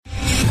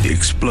The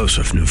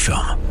explosive new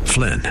film,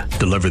 Flynn,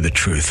 deliver the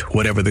truth,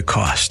 whatever the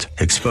cost,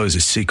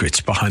 exposes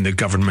secrets behind the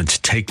government's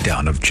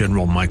takedown of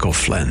General Michael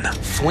Flynn.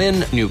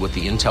 Flynn knew what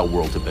the intel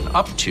world had been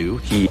up to.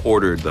 He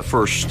ordered the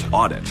first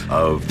audit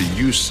of the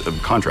use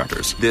of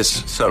contractors.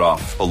 This set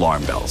off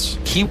alarm bells.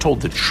 He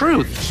told the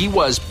truth. He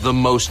was the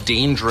most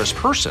dangerous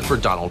person for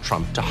Donald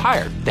Trump to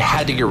hire. They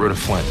had to get rid of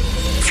Flynn.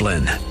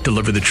 Flynn,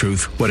 deliver the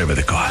truth, whatever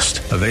the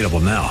cost. Available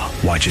now.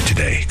 Watch it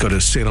today. Go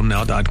to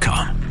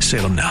salemnow.com.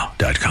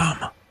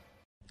 salemnow.com.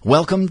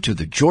 Welcome to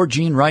the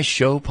Georgene Rice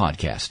Show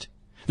podcast.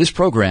 This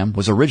program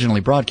was originally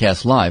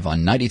broadcast live on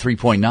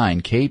 93.9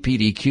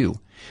 KPDQ.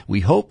 We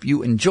hope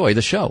you enjoy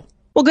the show.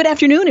 Well, good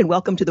afternoon and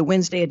welcome to the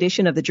Wednesday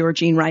edition of the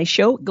Georgene Rice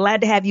Show.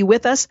 Glad to have you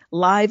with us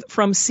live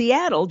from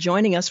Seattle,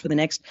 joining us for the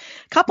next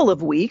couple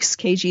of weeks.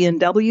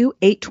 KGNW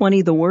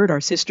 820 The Word,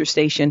 our sister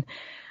station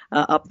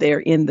up there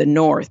in the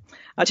north.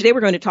 Today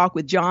we're going to talk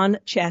with John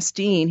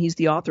Chasteen. He's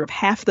the author of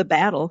Half the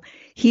Battle,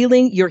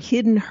 Healing Your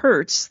Hidden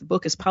Hurts. The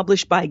book is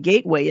published by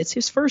Gateway. It's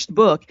his first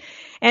book.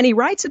 And he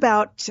writes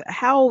about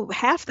how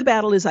half the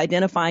battle is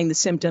identifying the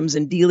symptoms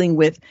and dealing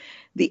with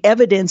the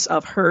evidence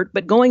of hurt,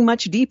 but going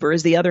much deeper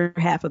is the other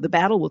half of the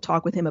battle. We'll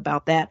talk with him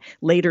about that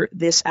later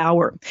this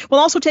hour.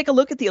 We'll also take a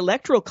look at the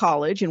Electoral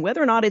College and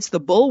whether or not it's the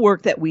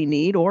bulwark that we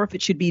need or if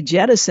it should be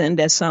jettisoned,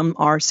 as some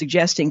are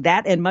suggesting.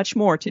 That and much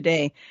more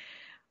today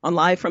on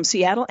Live from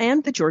Seattle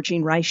and the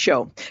Georgene Rice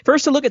Show.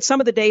 First, a look at some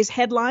of the day's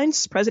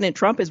headlines. President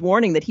Trump is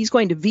warning that he's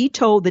going to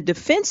veto the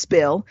defense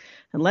bill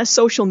unless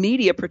social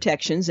media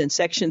protections in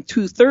Section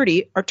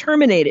 230 are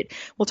terminated.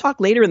 We'll talk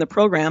later in the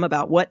program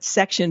about what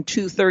Section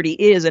 230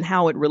 is and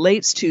how it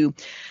relates to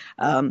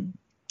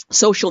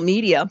social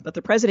media, but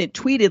the president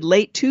tweeted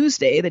late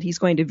Tuesday that he's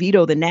going to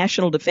veto the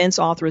National Defense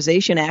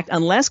Authorization Act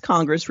unless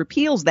Congress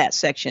repeals that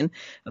section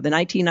of the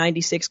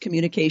 1996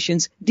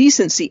 Communications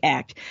Decency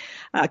Act.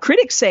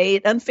 Critics say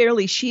it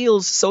unfairly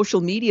shields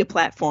social media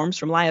platforms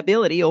from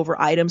liability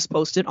over items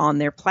posted on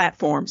their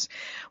platforms.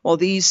 While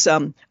these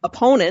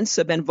opponents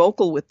have been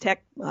vocal with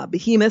tech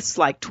behemoths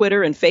like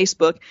Twitter and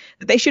Facebook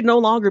that they should no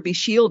longer be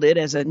shielded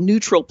as a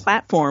neutral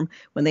platform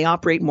when they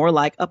operate more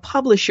like a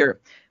publisher.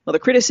 Well, the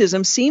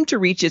criticism seemed to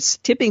reach its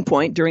tipping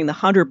point during the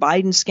Hunter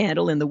Biden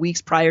scandal in the weeks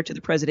prior to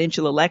the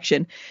presidential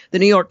election. The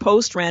New York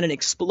Post ran an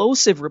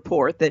explosive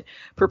report that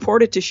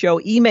purported to show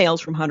emails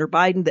from Hunter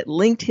Biden that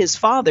linked his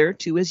father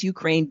to his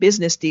Ukraine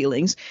business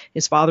dealings.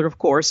 His father, of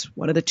course,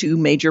 one of the two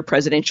major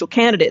presidential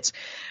candidates.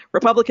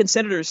 Republican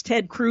Senators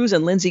Ted Cruz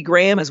and Lindsey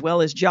Graham, as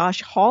well as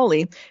Josh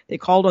Hawley, they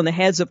called on the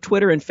heads of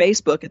Twitter and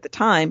Facebook at the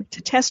time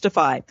to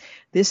testify.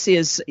 This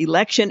is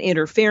election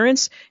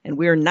interference, and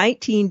we're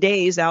 19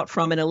 days out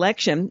from an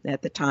election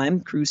at the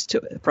time. Cruz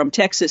from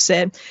Texas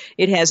said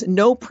it has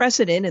no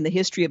precedent in the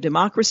history of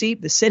democracy.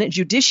 The Senate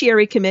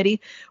Judiciary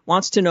Committee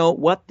wants to know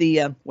what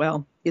the,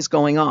 is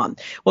going on.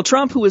 Well,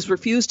 Trump, who has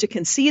refused to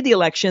concede the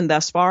election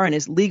thus far, and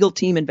his legal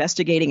team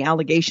investigating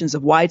allegations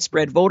of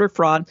widespread voter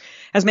fraud,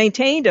 has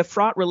maintained a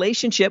fraught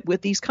relationship with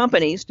these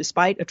companies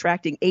despite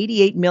attracting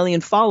 88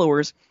 million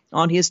followers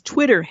on his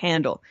Twitter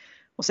handle.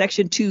 Well,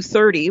 Section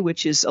 230,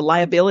 which is a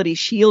liability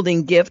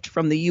shielding gift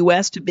from the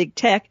U.S. to big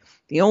tech,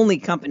 the only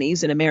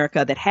companies in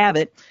America that have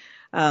it,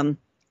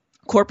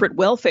 corporate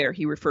welfare,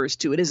 he refers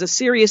to it, is a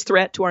serious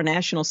threat to our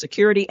national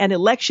security and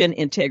election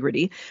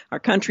integrity. Our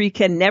country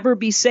can never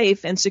be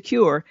safe and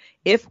secure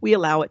if we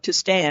allow it to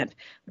stand.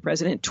 The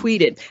president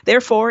tweeted,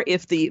 therefore,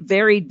 if the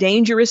very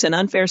dangerous and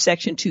unfair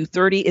Section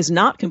 230 is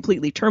not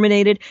completely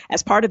terminated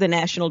as part of the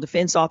National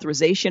Defense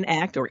Authorization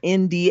Act, or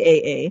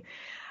NDAA,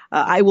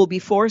 I will be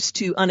forced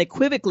to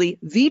unequivocally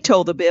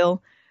veto the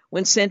bill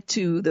when sent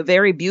to the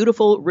very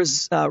beautiful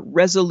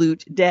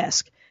Resolute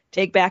desk.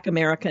 Take back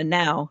America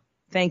now.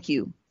 Thank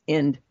you.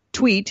 End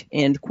tweet,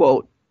 end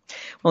quote.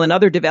 Well, in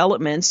other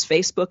developments,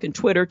 Facebook and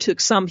Twitter took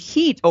some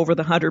heat over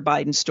the Hunter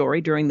Biden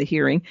story during the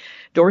hearing.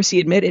 Dorsey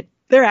admitted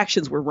their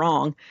actions were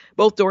wrong.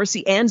 Both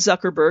Dorsey and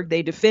Zuckerberg,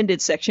 they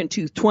defended Section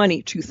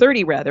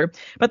 230,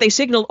 but they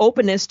signaled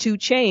openness to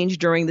change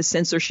during the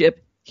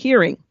censorship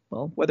hearing.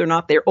 Well, whether or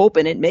not they're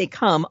open, it may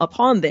come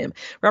upon them.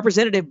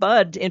 Representative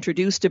Budd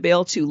introduced a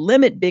bill to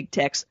limit big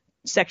tech's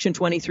Section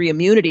 23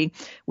 immunity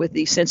with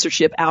the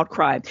censorship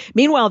outcry.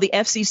 Meanwhile, the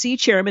FCC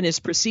chairman is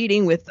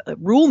proceeding with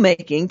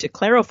rulemaking to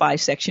clarify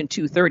Section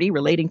 230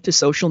 relating to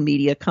social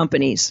media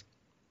companies.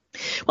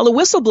 Well, a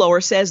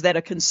whistleblower says that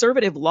a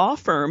conservative law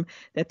firm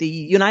that the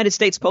United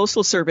States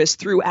Postal Service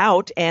threw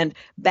out and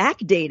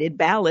backdated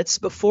ballots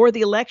before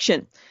the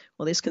election.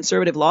 Well, this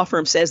conservative law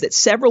firm says that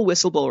several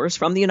whistleblowers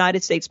from the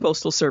United States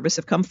Postal Service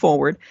have come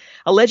forward,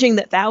 alleging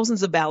that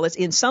thousands of ballots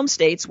in some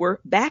states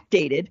were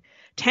backdated,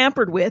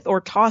 tampered with,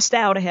 or tossed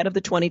out ahead of the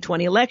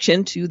 2020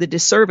 election to the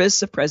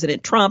disservice of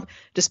President Trump,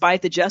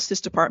 despite the Justice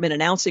Department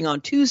announcing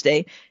on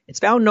Tuesday it's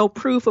found no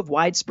proof of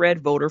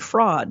widespread voter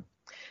fraud.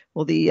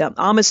 Well, the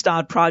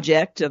Amistad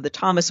Project of the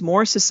Thomas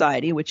More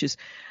Society, which is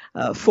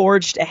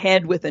forged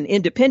ahead with an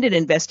independent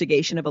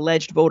investigation of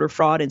alleged voter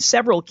fraud in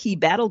several key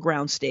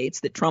battleground states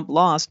that Trump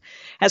lost,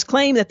 has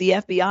claimed that the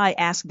FBI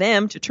asked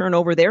them to turn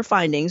over their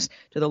findings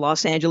to the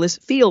Los Angeles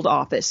field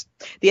office.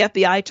 The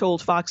FBI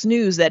told Fox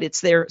News that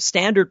it's their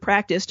standard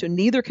practice to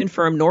neither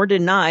confirm nor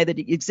deny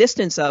the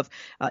existence of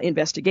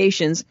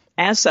investigations.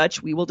 As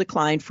such, we will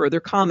decline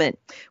further comment.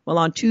 Well,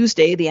 on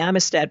Tuesday, the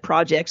Amistad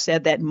Project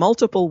said that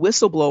multiple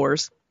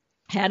whistleblowers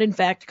had in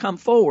fact come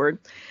forward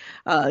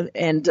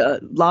and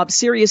lobbed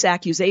serious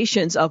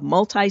accusations of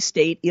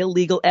multi-state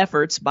illegal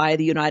efforts by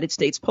the United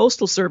States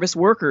Postal Service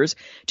workers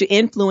to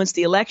influence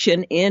the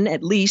election in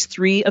at least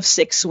 3 of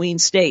 6 swing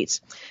states.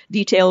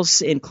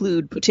 Details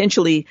include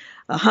potentially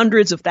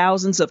hundreds of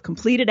thousands of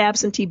completed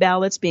absentee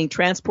ballots being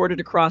transported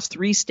across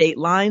 3 state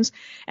lines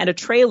and a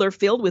trailer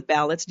filled with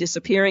ballots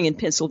disappearing in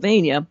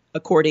Pennsylvania,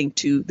 according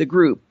to the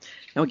group.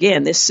 Now,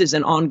 again, this is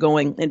an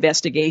ongoing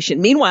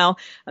investigation. Meanwhile,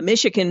 a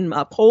Michigan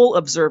poll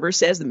observer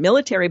says the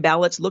military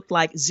ballots looked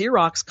like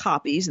Xerox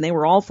copies, and they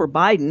were all for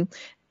Biden,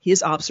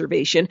 his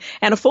observation.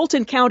 And a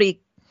Fulton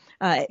County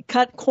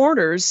cut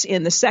corners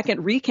in the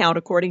second recount,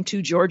 according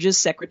to Georgia's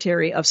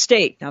Secretary of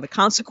State. Now, the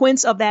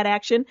consequence of that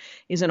action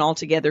isn't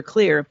altogether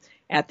clear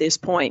at this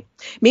point.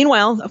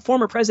 Meanwhile,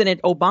 former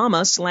President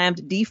Obama slammed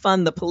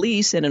defund the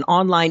police in an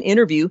online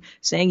interview,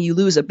 saying you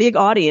lose a big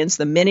audience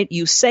the minute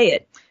you say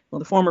it. Well,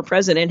 the former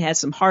president had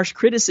some harsh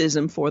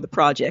criticism for the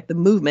project, the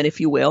movement, if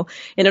you will,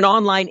 in an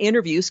online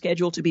interview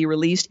scheduled to be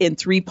released in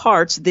 3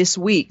 parts this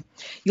week.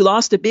 You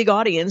lost a big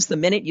audience the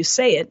minute you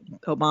say it,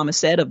 Obama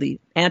said of the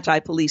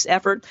anti-police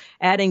effort,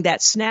 adding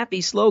that snappy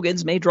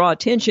slogans may draw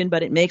attention,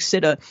 but it makes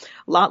it a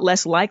lot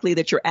less likely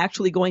that you're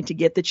actually going to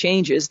get the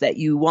changes that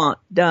you want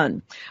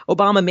done.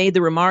 Obama made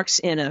the remarks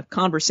in a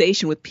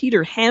conversation with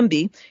Peter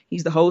Hamby.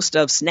 He's the host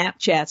of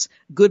Snapchat's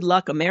Good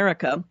Luck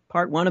America.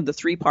 Part 1 of the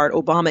 3-part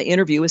Obama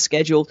interview is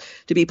scheduled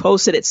to be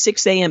posted at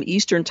 6 a.m.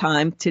 Eastern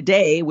Time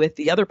today, with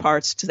the other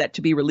parts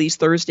to be released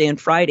Thursday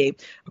and Friday,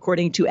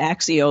 according to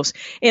Axios.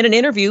 In an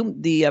interview,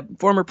 the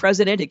former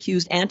president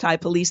accused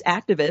anti-police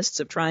activists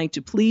of trying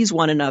to please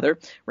one another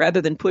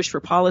rather than push for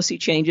policy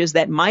changes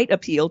that might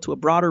appeal to a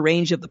broader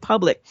range of the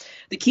public.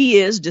 The key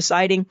is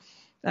deciding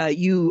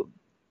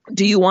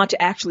do you want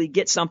to actually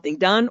get something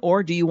done,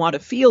 or do you want to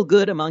feel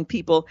good among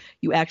people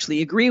you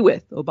actually agree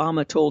with?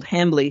 Obama told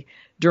Hambley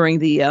during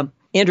the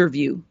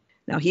interview.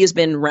 Now, he has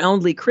been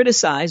roundly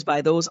criticized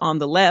by those on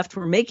the left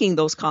for making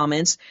those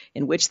comments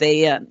in which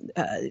they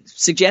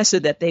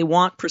suggested that they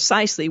want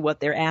precisely what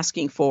they're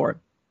asking for.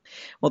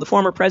 Well, the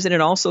former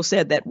president also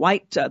said that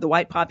the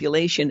white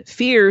population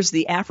fears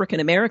the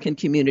African American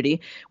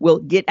community will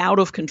get out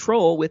of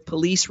control with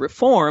police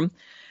reform.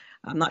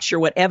 I'm not sure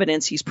what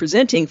evidence he's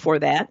presenting for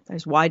that.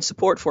 There's wide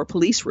support for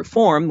police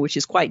reform, which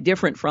is quite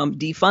different from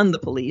defund the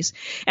police.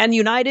 And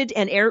United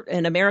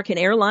and American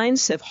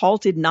Airlines have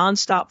halted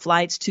nonstop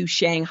flights to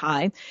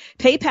Shanghai.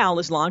 PayPal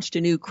has launched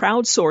a new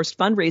crowdsourced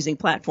fundraising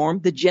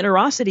platform, the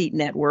Generosity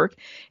Network.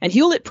 And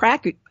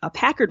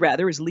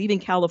Hewlett-Packard is leaving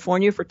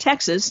California for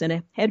Texas in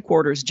a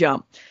headquarters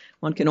jump.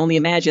 One can only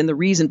imagine the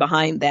reason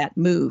behind that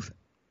move.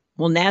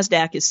 Well,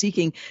 NASDAQ is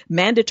seeking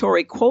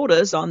mandatory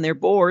quotas on their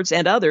boards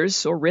and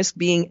others, or risk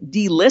being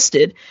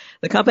delisted.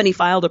 The company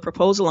filed a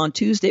proposal on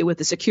Tuesday with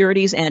the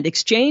Securities and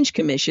Exchange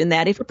Commission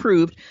that, if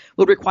approved,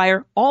 will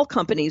require all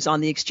companies on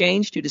the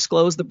exchange to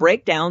disclose the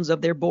breakdowns of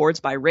their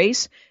boards by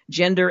race,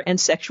 gender, and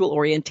sexual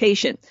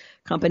orientation.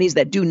 Companies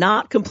that do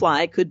not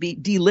comply could be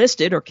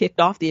delisted or kicked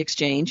off the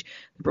exchange.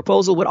 The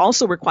proposal would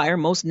also require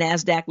most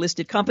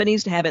NASDAQ-listed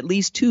companies to have at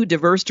least 2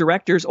 diverse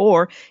directors,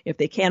 or, if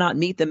they cannot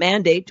meet the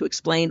mandate, to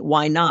explain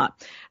why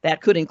not.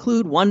 That could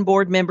include 1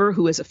 board member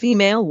who is a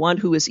female, 1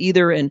 who is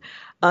either an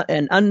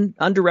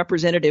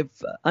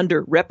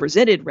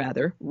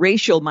underrepresented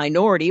racial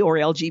minority or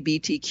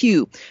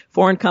LGBTQ.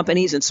 Foreign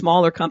companies and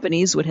smaller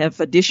companies would have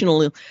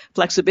additional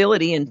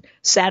flexibility in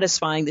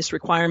satisfying this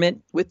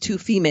requirement with 2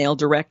 female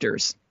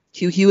directors.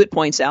 Hugh Hewitt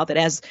points out that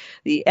as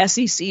the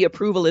SEC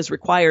approval is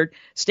required,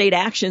 state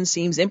action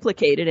seems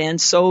implicated,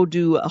 and so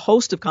do a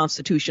host of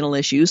constitutional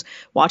issues.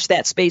 Watch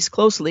that space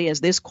closely, as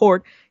this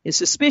court is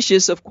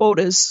suspicious of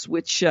quotas,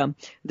 which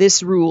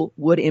this rule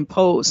would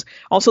impose.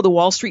 Also, the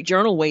Wall Street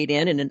Journal weighed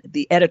in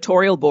the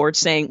editorial board,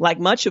 saying, like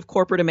much of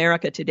corporate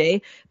America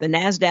today, the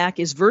NASDAQ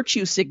is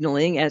virtue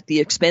signaling at the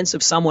expense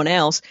of someone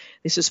else.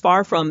 This is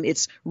far from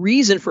its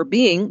reason for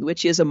being,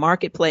 which is a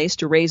marketplace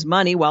to raise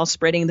money while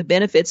spreading the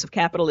benefits of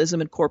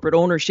capitalism and corporate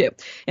ownership,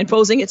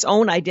 imposing its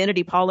own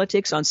identity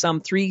politics on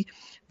some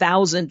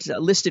 3,000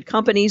 listed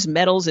companies,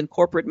 meddles in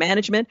corporate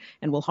management,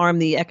 and will harm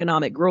the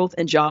economic growth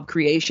and job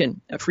creation.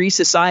 A free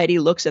society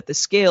looks at the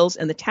skills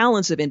and the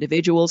talents of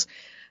individuals,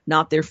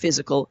 not their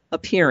physical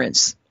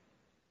appearance.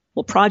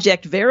 Well,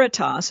 Project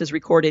Veritas has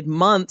recorded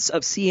months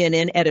of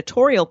CNN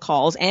editorial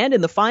calls, and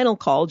in the final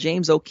call,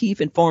 James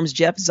O'Keefe informs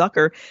Jeff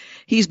Zucker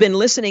he's been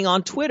listening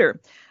on Twitter.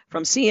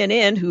 from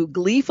CNN, who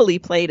gleefully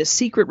played a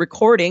secret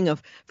recording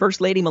of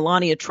First Lady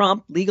Melania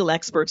Trump. Legal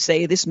experts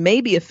say this may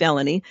be a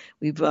felony.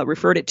 We've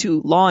referred it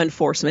to law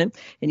enforcement.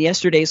 In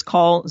yesterday's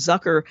call,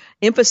 Zucker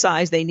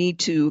emphasized they need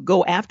to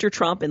go after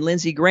Trump and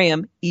Lindsey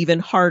Graham even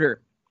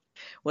harder.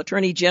 Well,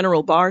 Attorney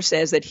General Barr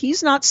says that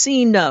he's not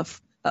seen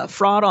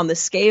fraud on the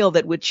scale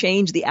that would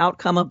change the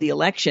outcome of the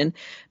election.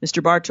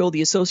 Mr. Barr told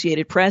the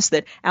Associated Press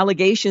that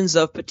allegations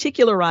of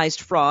particularized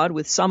fraud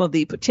with some of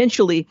the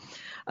potentially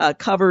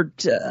covered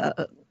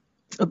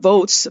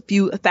votes, a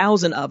few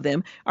thousand of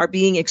them, are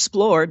being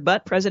explored,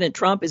 but President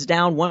Trump is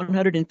down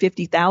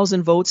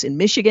 150,000 votes in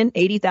Michigan,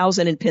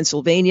 80,000 in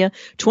Pennsylvania,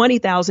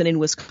 20,000 in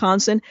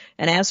Wisconsin.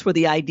 And as for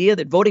the idea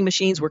that voting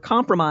machines were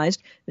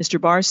compromised, Mr.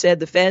 Barr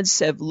said the feds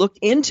have looked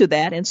into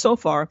that, and so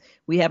far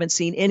we haven't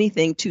seen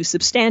anything to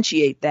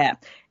substantiate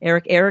that.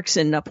 Eric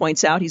Erickson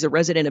points out he's a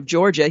resident of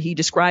Georgia. He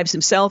describes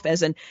himself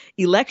as an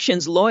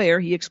elections lawyer.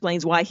 He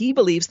explains why he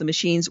believes the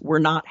machines were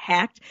not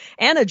hacked.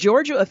 And a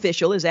Georgia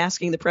official is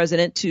asking the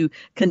president to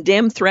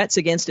condemn threats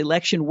against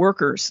election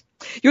workers.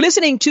 You're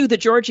listening to The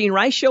Georgene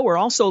Rice Show. We're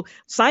also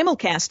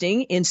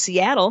simulcasting in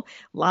Seattle,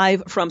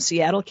 live from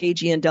Seattle,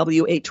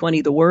 KGNW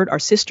 820 The Word, our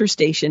sister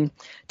station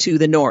to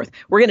the north.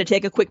 We're going to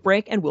take a quick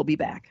break and we'll be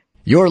back.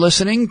 You're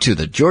listening to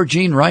the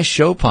Georgene Rice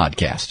Show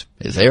podcast.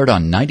 It's aired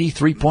on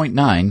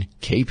 93.9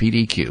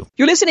 KPDQ.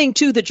 You're listening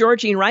to the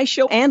Georgene Rice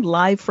Show and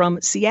live from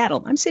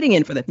Seattle. I'm sitting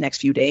in for the next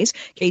few days.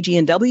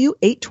 KGNW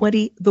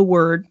 820 The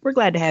Word. We're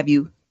glad to have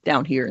you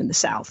down here in the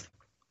South.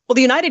 Well,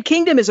 the United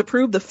Kingdom has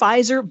approved the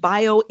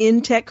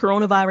Pfizer-BioNTech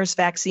coronavirus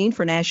vaccine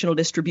for national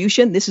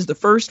distribution. This is the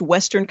first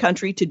Western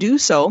country to do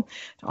so,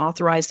 to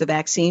authorize the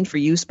vaccine for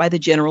use by the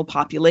general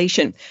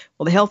population.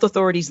 Well, the health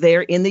authorities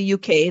there in the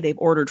UK, they've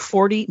ordered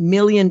 40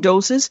 million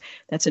doses.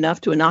 That's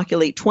enough to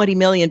inoculate 20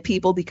 million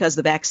people because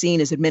the vaccine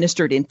is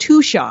administered in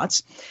 2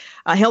 shots.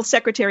 Health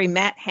Secretary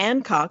Matt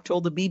Hancock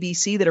told the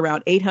BBC that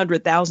around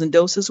 800,000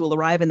 doses will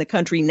arrive in the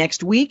country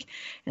next week,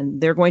 and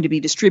they're going to be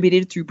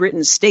distributed through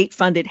Britain's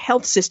state-funded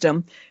health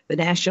system, the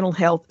National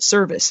Health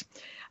Service.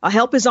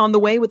 Help is on the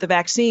way with the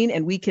vaccine,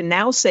 and we can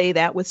now say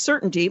that with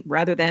certainty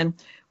rather than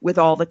with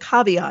all the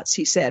caveats,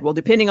 he said. Well,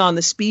 depending on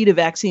the speed of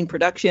vaccine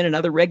production and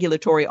other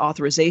regulatory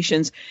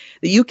authorizations,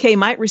 the UK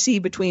might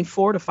receive between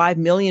 4 to 5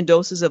 million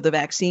doses of the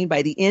vaccine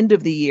by the end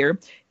of the year.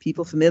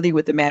 People familiar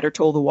with the matter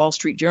told the Wall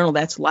Street Journal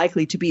that's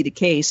likely to be the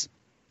case.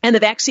 And the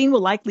vaccine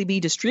will likely be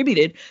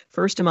distributed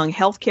first among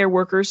healthcare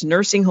workers,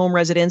 nursing home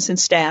residents and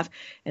staff,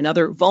 and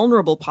other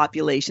vulnerable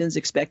populations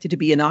expected to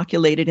be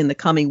inoculated in the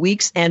coming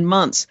weeks and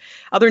months.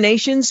 Other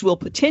nations will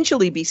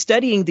potentially be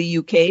studying the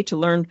UK to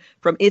learn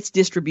from its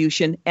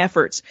distribution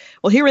efforts.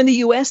 Well, here in the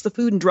U.S., the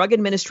Food and Drug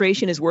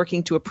Administration is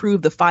working to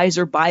approve the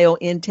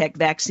Pfizer-BioNTech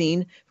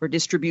vaccine for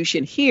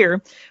distribution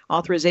here.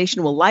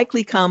 Authorization will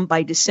likely come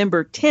by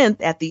December 10th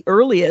at the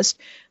earliest.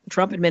 The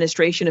Trump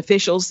administration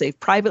officials, they've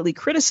privately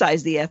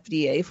criticized the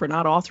FDA for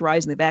not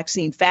authorizing the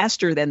vaccine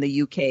faster than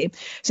the UK,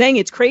 saying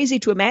it's crazy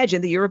to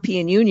imagine the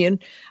European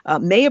Union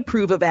may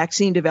approve a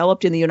vaccine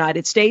developed in the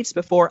United States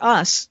before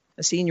us,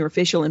 a senior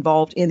official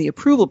involved in the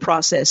approval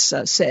process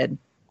said.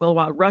 Well,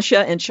 while Russia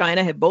and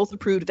China have both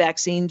approved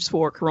vaccines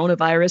for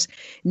coronavirus,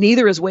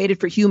 neither has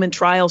waited for human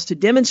trials to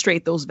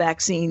demonstrate those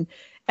vaccine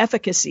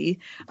efficacy.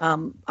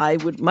 I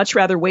would much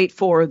rather wait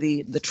for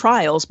the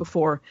trials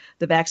before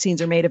the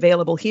vaccines are made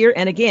available here.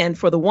 And again,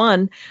 for the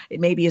one, it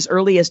may be as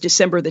early as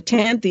December the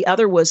 10th. The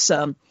other was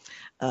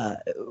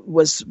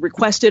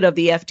requested of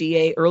the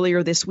FDA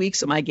earlier this week.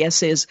 So my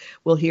guess is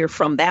we'll hear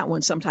from that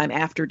one sometime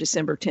after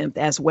December 10th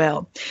as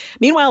well.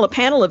 Meanwhile, a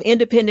panel of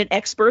independent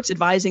experts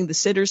advising the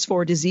Centers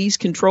for Disease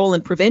Control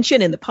and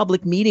Prevention in the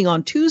public meeting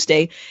on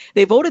Tuesday,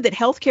 they voted that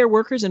healthcare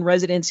workers and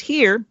residents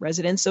here,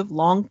 residents of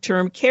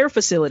long-term care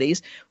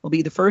facilities, will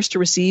be the first to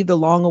receive the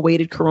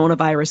long-awaited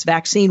coronavirus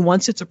vaccine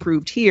once it's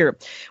approved here.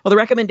 Well, the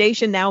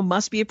recommendation now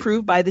must be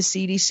approved by the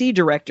CDC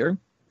director.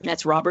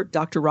 That's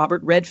Dr.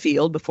 Robert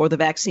Redfield, before the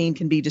vaccine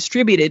can be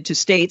distributed to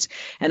states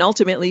and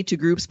ultimately to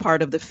groups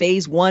part of the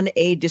Phase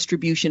 1A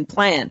distribution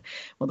plan.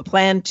 Well, the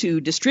plan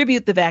to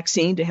distribute the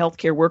vaccine to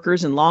healthcare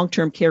workers and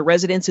long-term care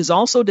residents is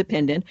also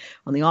dependent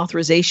on the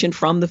authorization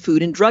from the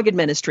Food and Drug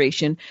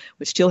Administration,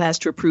 which still has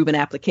to approve an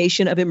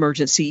application of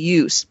emergency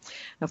use.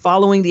 Now,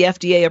 following the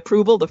FDA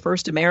approval, the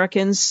first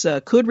Americans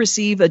could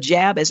receive a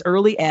jab as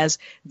early as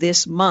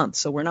this month.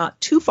 So we're not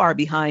too far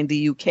behind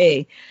the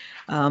UK.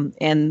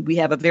 And we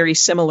have a very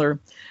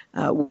similar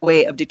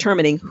way of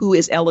determining who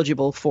is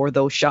eligible for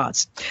those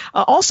shots.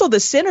 Also, the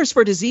Centers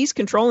for Disease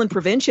Control and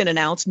Prevention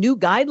announced new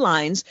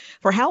guidelines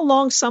for how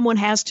long someone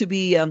has to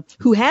be,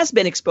 who has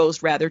been exposed,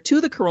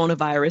 to the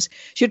coronavirus,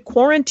 should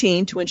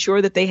quarantine to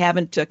ensure that they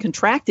haven't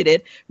contracted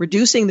it,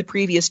 reducing the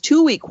previous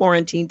 2-week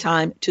quarantine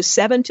time to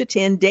 7 to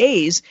 10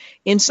 days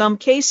in some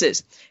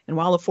cases. And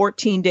while a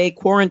 14-day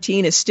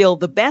quarantine is still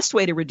the best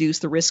way to reduce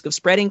the risk of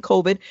spreading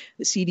COVID,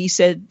 the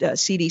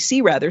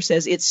CDC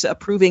says it's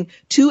approving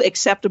 2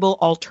 acceptable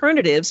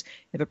alternatives.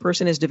 If a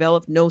person has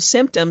developed no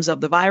symptoms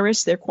of the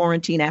virus, their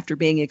quarantine after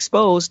being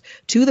exposed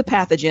to the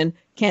pathogen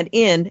can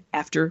end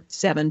after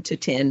 7 to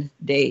 10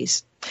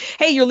 days.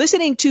 Hey, you're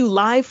listening to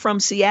Live from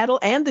Seattle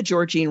and the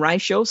Georgene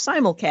Rice Show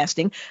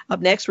simulcasting. Up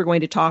next, we're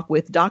going to talk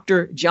with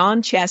Dr.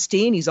 John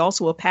Chasteen. He's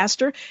also a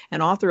pastor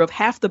and author of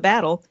Half the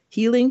Battle,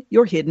 Healing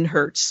Your Hidden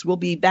Hurts. We'll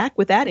be back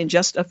with that in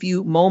just a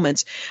few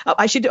moments.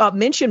 I should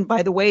mention,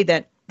 by the way,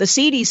 that the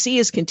CDC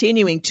is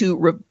continuing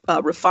to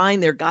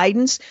refine their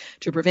guidance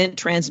to prevent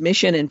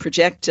transmission and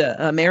protect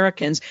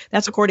Americans.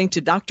 That's according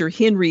to Dr.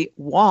 Henry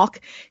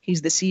Walk.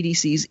 He's the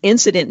CDC's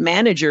incident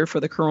manager for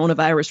the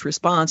coronavirus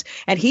response.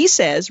 And he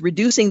says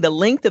reducing the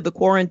length of the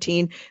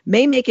quarantine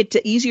may make it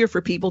easier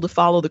for people to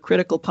follow the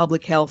critical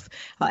public health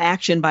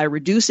action by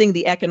reducing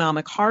the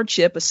economic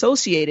hardship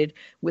associated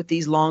with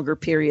these longer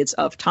periods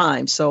of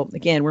time. So,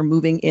 again, we're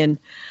moving in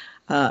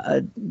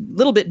a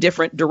little bit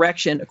different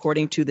direction,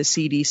 according to the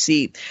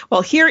CDC.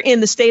 Well, here in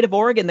the state of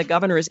Oregon, the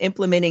governor is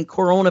implementing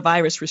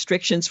coronavirus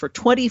restrictions for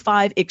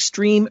 25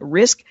 extreme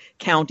risk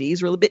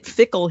counties. We're a little bit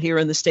fickle here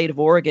in the state of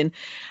Oregon.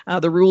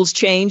 The rules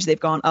change. They've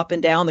gone up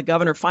and down. The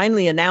governor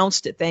finally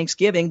announced at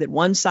Thanksgiving that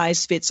one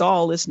size fits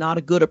all is not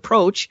a good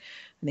approach.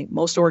 I think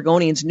most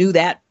Oregonians knew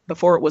that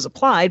before it was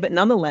applied, but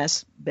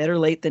nonetheless, better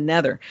late than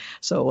never.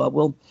 So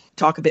we'll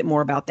talk a bit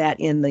more about that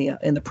in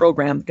the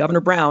program.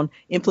 Governor Brown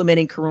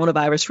implementing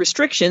coronavirus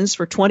restrictions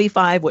for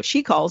 25 what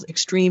she calls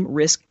extreme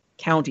risk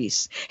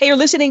counties. Hey, you're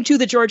listening to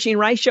the Georgene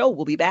Rice Show.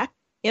 We'll be back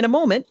in a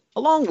moment,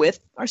 along with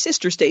our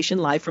sister station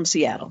live from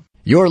Seattle.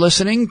 You're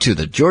listening to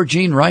the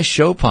Georgene Rice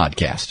Show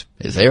podcast.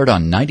 It's aired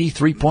on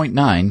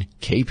 93.9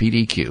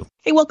 KPDQ.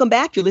 Hey, welcome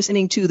back. You're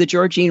listening to the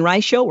Georgene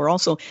Rice Show. We're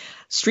also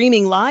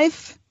streaming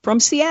live from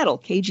Seattle,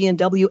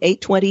 KGNW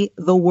 820,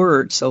 The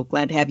Word. So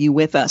glad to have you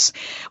with us.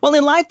 Well,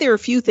 in life, there are a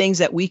few things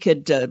that we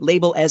could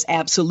label as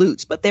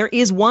absolutes, but there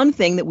is one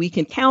thing that we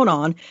can count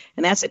on,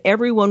 and that's that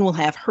everyone will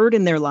have hurt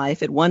in their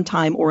life at one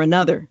time or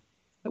another.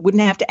 I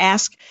wouldn't have to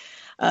ask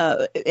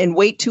and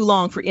wait too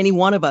long for any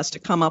one of us to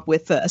come up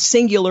with a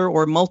singular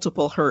or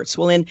multiple hurts.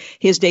 Well, in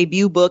his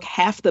debut book,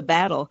 Half the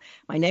Battle,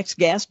 my next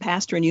guest,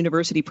 pastor and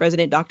university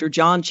president, Dr.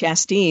 John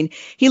Chasteen,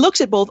 he looks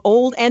at both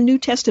Old and New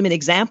Testament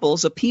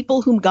examples of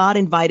people whom God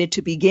invited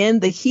to begin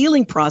the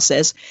healing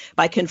process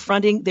by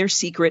confronting their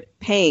secret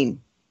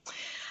pain.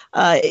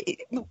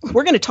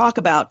 We're going to talk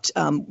about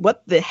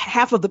what the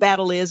half of the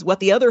battle is, what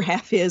the other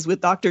half is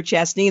with Dr.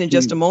 Chasteen in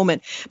just a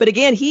moment. But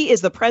again, he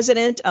is the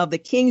president of the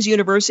King's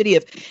University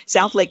of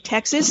Southlake,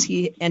 Texas.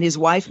 He and his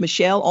wife,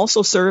 Michelle,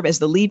 also serve as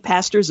the lead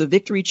pastors of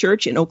Victory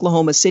Church in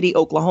Oklahoma City,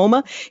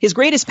 Oklahoma. His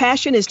greatest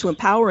passion is to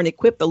empower and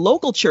equip the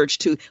local church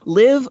to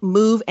live,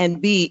 move, and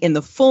be in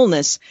the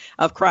fullness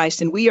of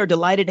Christ. And we are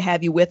delighted to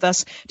have you with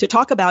us to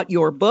talk about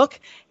your book,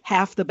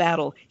 Half the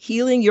Battle,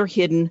 Healing Your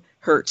Hidden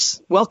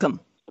Hurts.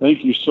 Welcome.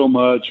 Thank you so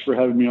much for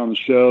having me on the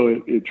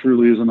show. It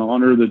truly is an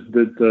honor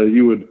that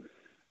you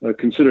would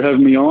consider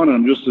having me on.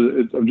 I'm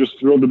just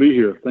thrilled to be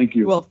here. Thank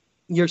you. Well,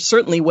 you're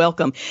certainly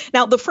welcome.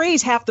 Now, the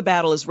phrase half the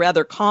battle is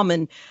rather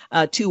common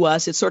to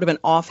us. It's sort of an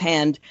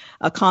offhand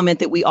comment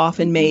that we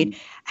often made.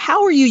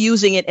 How are you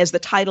using it as the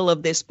title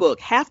of this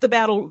book? Half the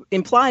battle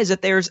implies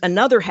that there's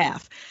another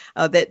half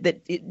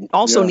that it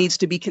also needs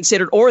to be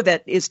considered or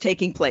that is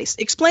taking place.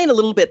 Explain a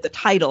little bit the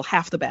title,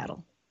 Half the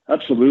Battle.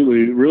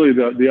 Absolutely. Really,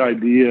 the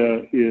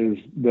idea is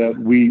that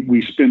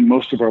we spend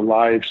most of our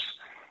lives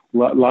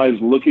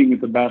looking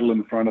at the battle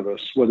in front of us,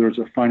 whether it's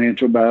a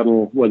financial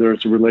battle, whether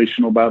it's a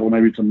relational battle,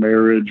 maybe it's a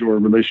marriage or a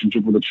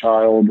relationship with a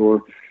child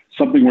or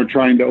something we're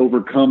trying to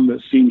overcome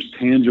that seems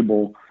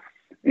tangible.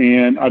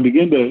 And I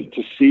begin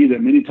to see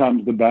that many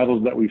times the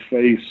battles that we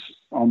face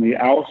on the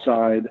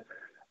outside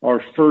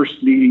are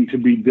first needing to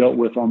be dealt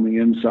with on the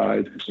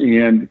inside.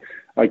 And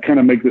I kind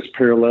of make this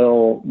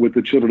parallel with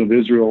the children of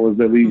Israel as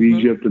they leave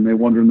Egypt and they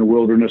wander in the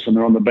wilderness and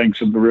they're on the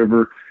banks of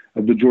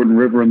the Jordan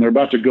River, and they're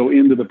about to go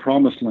into the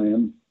promised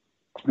land.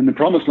 And the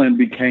promised land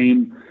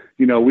became,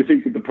 we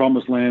think that the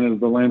promised land is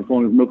the land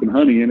flowing with milk and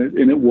honey, and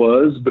it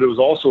was, but it was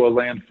also a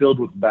land filled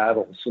with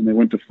battles. And they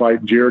went to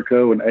fight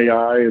Jericho and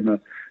Ai and the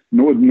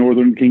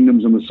northern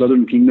kingdoms and the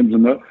southern kingdoms,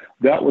 and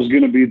that was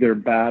going to be their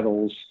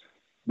battles.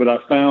 But I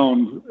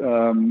found,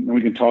 and we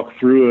can talk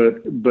through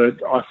it,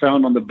 but I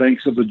found on the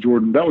banks of the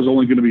Jordan, that was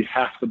only going to be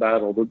half the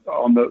battle.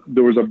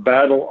 There was a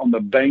battle on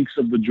the banks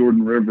of the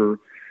Jordan River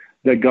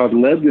that God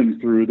led them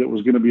through that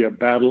was going to be a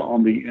battle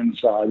on the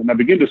inside. And I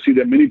begin to see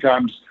that many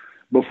times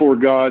before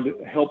God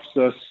helps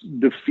us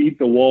defeat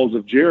the walls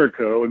of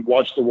Jericho and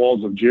watch the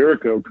walls of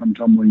Jericho come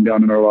tumbling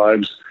down in our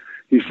lives,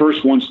 he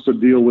first wants to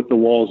deal with the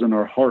walls in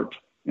our heart.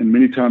 And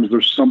many times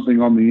there's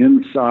something on the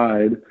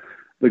inside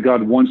that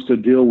God wants to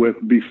deal with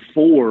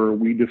before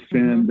we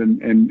defend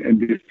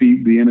and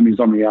defeat the enemies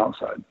on the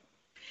outside.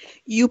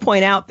 You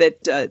point out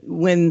that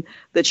when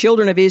the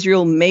children of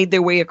Israel made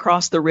their way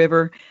across the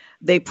river,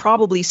 they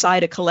probably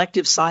sighed a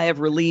collective sigh of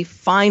relief.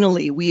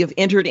 Finally, we have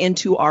entered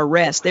into our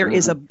rest. There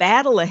is a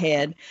battle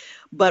ahead,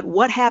 but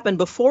what happened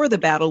before the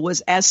battle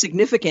was as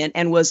significant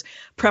and was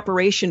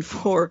preparation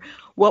for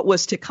what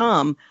was to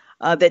come.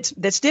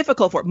 That's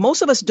difficult for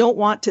most of us. Don't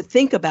want to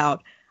think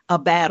about a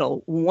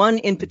battle, one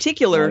in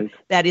particular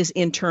that is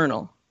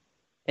internal.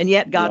 And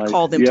yet God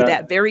called them to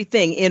that very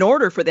thing in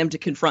order for them to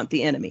confront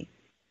the enemy.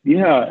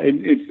 Yeah,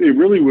 and it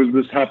really was,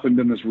 this happened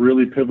in this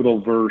really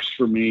pivotal verse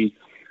for me,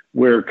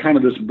 where kind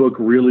of this book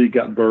really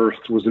got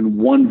birthed, was in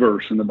one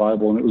verse in the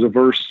Bible. And it was a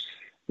verse,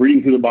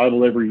 reading through the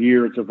Bible every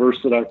year, it's a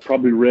verse that I've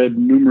probably read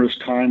numerous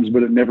times,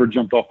 but it never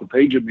jumped off the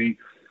page at me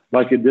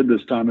like it did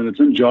this time. And it's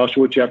in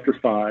Joshua chapter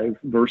 5,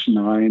 verse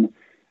 9.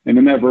 And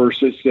in that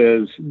verse it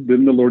says,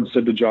 "Then the Lord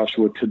said to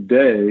Joshua,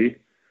 today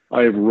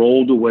I have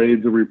rolled away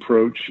the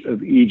reproach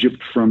of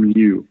Egypt from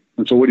you."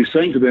 And so what he's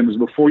saying to them is,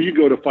 before you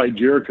go to fight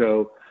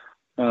Jericho,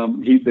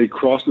 they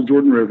cross the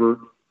Jordan River,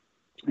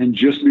 and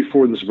just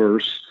before this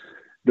verse,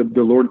 the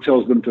Lord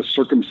tells them to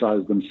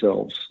circumcise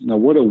themselves. Now,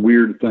 what a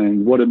weird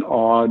thing. What an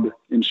odd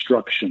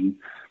instruction.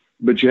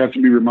 But you have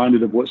to be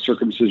reminded of what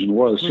circumcision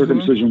was. Mm-hmm.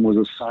 Circumcision was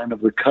a sign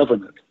of the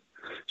covenant.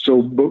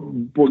 So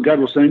what God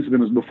was saying to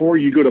them is, before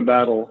you go to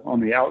battle on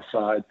the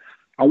outside,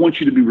 I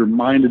want you to be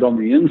reminded on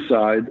the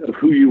inside of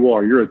who you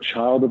are. You're a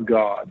child of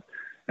God.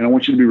 And I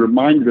want you to be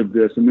reminded of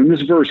this. And in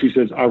this verse, he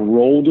says, I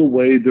rolled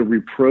away the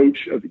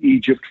reproach of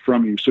Egypt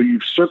from you. So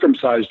you've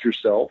circumcised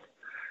yourself.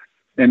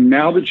 And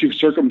now that you've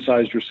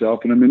circumcised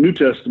yourself, and in the New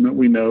Testament,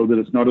 we know that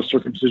it's not a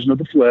circumcision of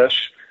the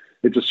flesh,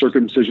 it's a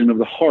circumcision of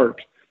the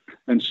heart.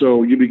 And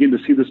so you begin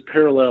to see this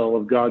parallel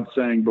of God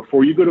saying,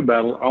 before you go to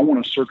battle, I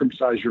want to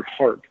circumcise your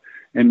heart.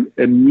 And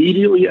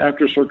immediately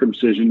after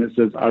circumcision, it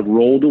says, I've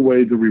rolled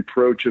away the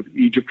reproach of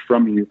Egypt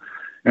from you.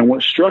 And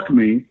what struck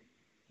me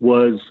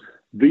was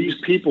these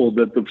people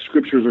that the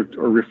scriptures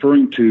are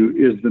referring to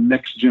is the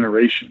next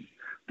generation.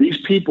 These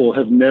people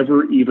have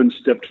never even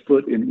stepped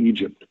foot in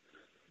Egypt.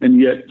 And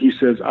yet he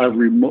says, I've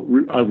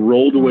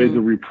rolled away the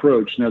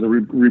reproach. Now, the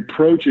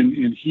reproach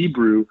in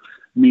Hebrew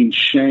means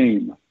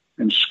shame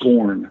and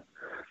scorn.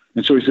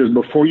 And so he says,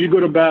 before you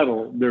go to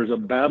battle, there's a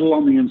battle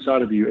on the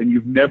inside of you, and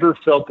you've never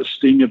felt the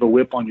sting of a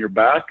whip on your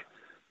back,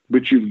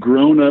 but you've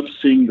grown up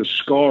seeing the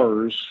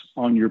scars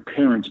on your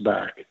parents'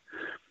 back.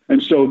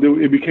 And so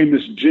it became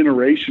this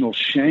generational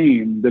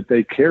shame that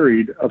they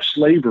carried of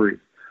slavery.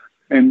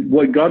 And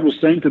what God was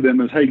saying to them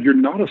is, hey, you're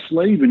not a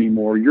slave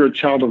anymore. You're a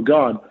child of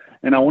God.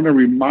 And I want to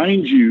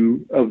remind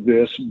you of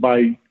this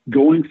by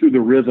going through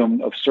the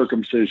rhythm of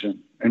circumcision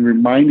and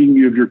reminding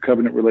you of your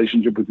covenant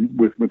relationship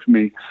with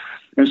me.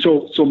 And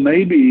so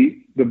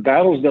maybe the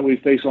battles that we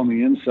face on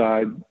the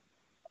inside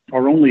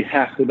are only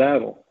half the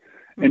battle.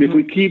 And if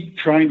we keep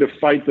trying to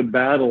fight the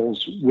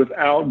battles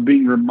without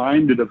being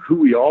reminded of who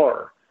we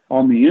are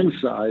on the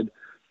inside,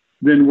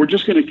 then we're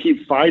just going to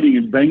keep fighting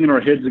and banging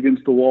our heads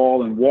against the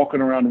wall and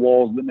walking around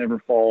walls that never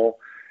fall.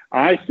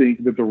 I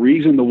think that the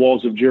reason the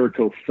walls of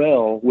Jericho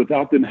fell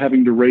without them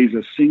having to raise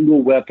a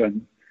single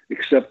weapon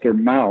except their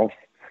mouth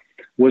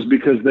was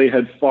because they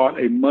had fought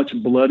a much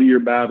bloodier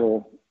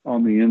battle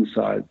on the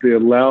inside. They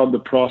allowed the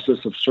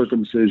process of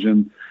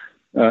circumcision,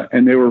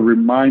 and they were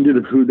reminded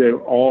of who they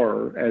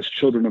are as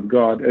children of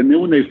God. And then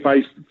when they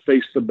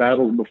faced the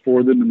battles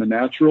before them in the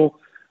natural,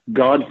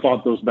 God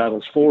fought those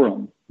battles for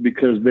them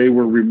because they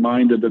were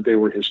reminded that they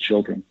were his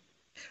children.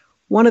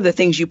 One of the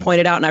things you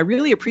pointed out, and I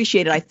really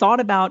appreciate it, I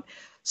thought about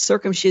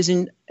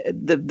circumcision,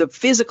 the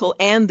physical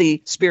and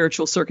the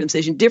spiritual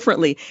circumcision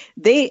differently.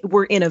 They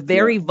were in a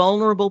very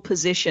vulnerable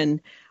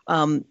position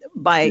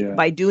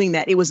by doing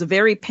that. It was a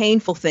very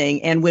painful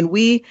thing. And when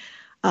we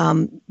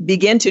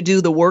begin to do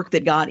the work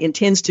that God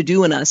intends to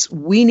do in us,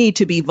 we need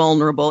to be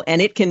vulnerable,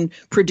 and it can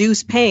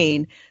produce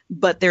pain,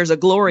 but there's a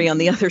glory on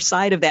the other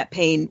side of that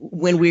pain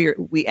when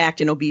we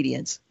act in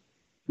obedience.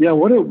 Yeah,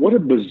 what a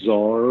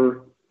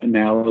bizarre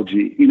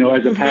analogy. You know,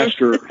 as a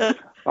pastor,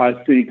 I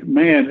think,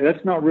 man,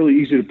 that's not really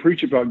easy to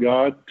preach about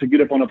God, to get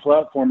up on a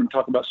platform and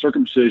talk about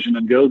circumcision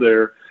and go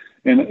there.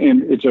 And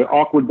it's an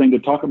awkward thing to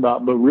talk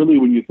about, but really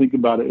when you think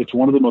about it, it's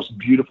one of the most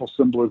beautiful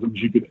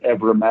symbolisms you could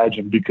ever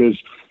imagine.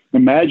 Because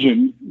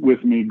imagine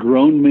with me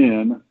grown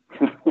men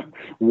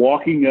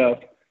walking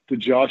up to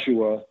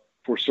Joshua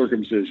for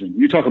circumcision.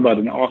 You talk about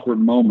an awkward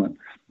moment,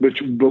 but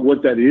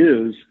what that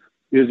is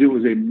it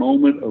was a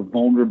moment of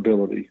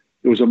vulnerability.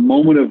 It was a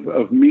moment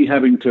of me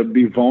having to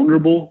be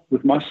vulnerable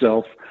with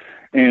myself.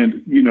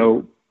 And, you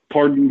know,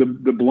 pardon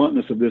the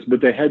bluntness of this, but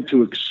they had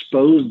to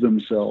expose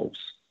themselves,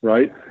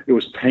 right? It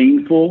was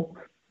painful.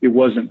 It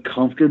wasn't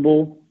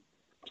comfortable.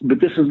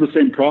 But this is the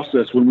same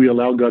process when we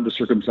allow God to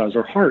circumcise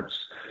our hearts.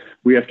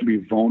 We have to be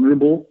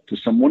vulnerable to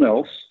someone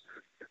else.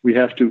 We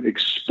have to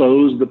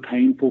expose the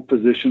painful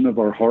position of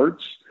our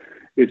hearts.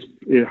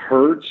 It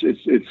hurts.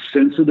 It's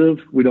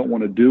sensitive. We don't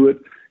want to do it.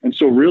 And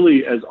so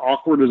really, as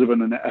awkward as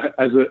an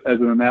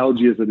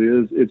analogy as it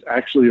is, it's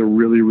actually a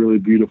really, really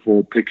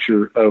beautiful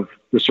picture of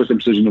the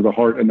circumcision of the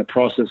heart and the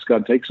process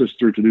God takes us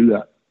through to do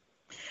that.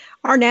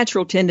 Our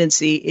natural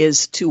tendency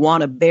is to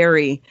want to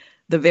bury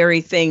the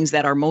very things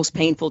that are most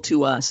painful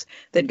to us,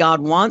 that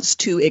God wants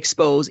to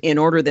expose in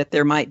order that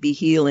there might be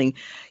healing.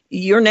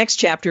 Your next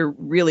chapter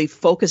really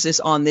focuses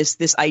on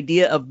this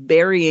idea of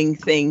burying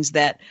things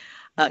that,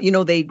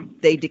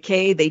 they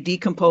decay, they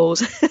decompose.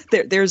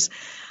 There's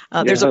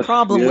a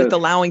problem with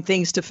allowing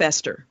things to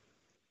fester.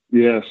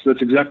 Yes,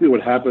 that's exactly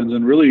what happens.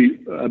 And really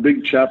a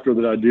big chapter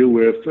that I deal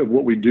with of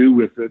what we do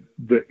with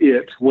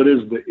what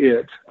is the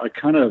it, I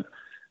kind of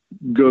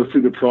go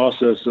through the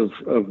process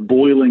of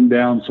boiling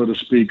down, so to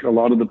speak, a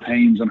lot of the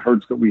pains and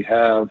hurts that we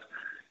have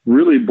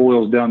really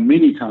boils down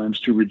many times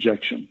to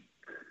rejection.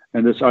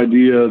 And this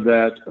idea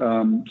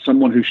that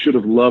someone who should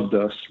have loved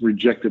us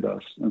rejected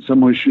us, and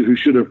someone who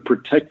should have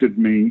protected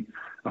me,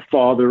 a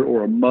father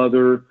or a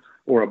mother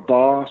or a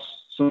boss,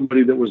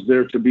 somebody that was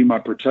there to be my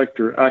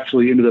protector,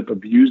 actually ended up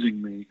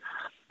abusing me.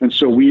 And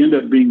so we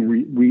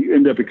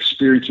end up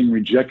experiencing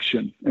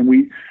rejection, and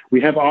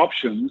we have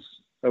options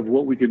of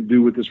what we can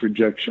do with this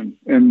rejection.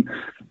 And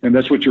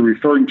that's what you're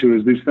referring to,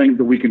 is these things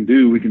that we can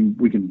do. We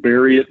can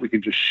bury it. We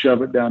can just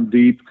shove it down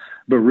deep.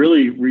 But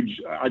really,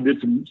 I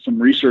did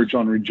some research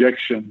on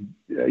rejection,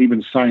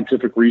 even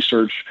scientific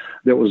research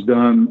that was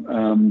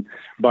done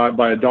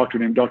by a doctor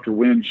named Dr.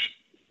 Winch,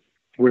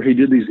 where he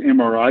did these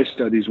MRI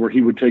studies where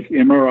he would take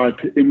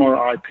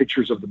MRI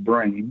pictures of the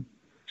brain,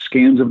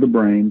 scans of the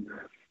brain,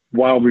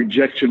 while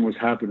rejection was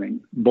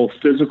happening, both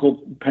physical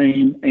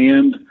pain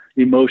and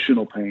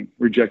emotional pain,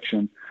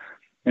 rejection.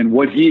 And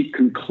what he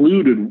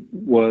concluded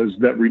was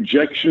that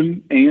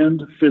rejection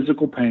and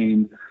physical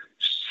pain,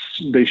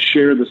 they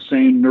share the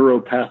same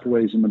neural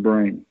pathways in the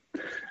brain.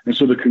 And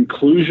so the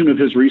conclusion of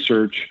his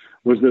research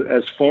was that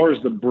as far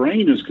as the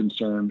brain is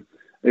concerned,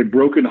 a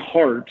broken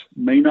heart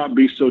may not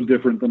be so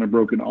different than a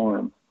broken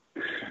arm.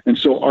 And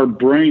so our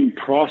brain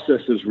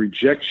processes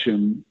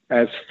rejection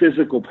as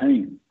physical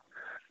pain.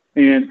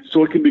 And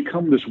so it can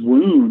become this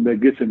wound that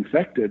gets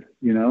infected,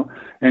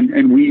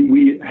 and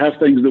we have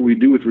things that we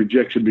do with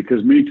rejection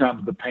because many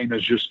times the pain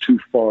is just too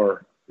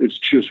far. It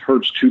just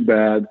hurts too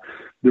bad.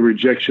 The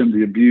rejection,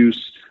 the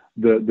abuse,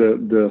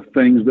 the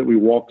things that we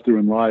walk through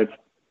in life,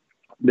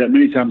 that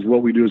many times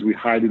what we do is we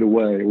hide it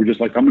away. We're just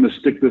like, I'm going to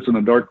stick this in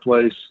a dark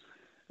place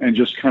and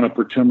just kind of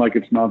pretend like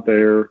it's not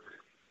there.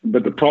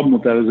 But the problem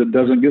with that is it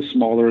doesn't get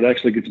smaller. It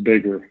actually gets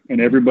bigger. And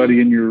everybody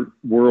in your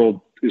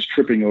world is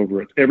tripping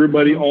over it.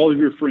 Everybody, all of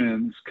your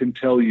friends can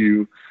tell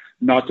you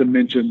not to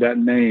mention that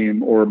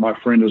name, or my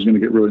friend is going to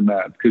get really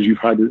mad because you've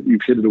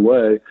hid it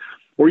away.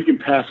 Or you can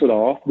pass it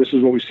off. This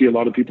is what we see a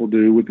lot of people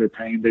do with their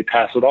pain. They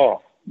pass it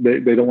off. They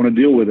don't want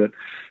to deal with it.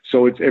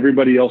 So it's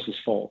everybody else's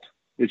fault.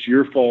 It's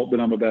your fault that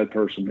I'm a bad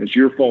person. It's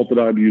your fault that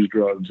I abused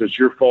drugs. It's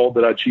your fault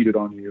that I cheated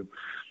on you.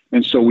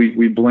 And so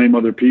we blame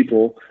other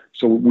people.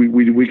 So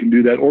we can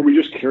do that, or we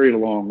just carry it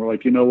along. We're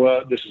like, you know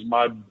what? This is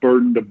my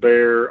burden to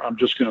bear. I'm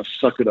just going to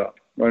suck it up,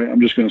 right? I'm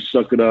just going to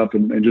suck it up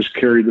and just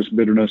carry this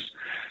bitterness,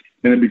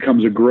 and it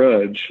becomes a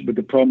grudge. But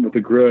the problem with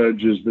the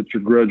grudge is that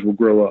your grudge will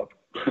grow up,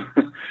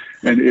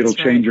 and it'll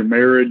change your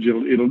marriage.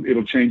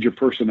 It'll change your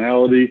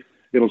personality.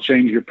 It'll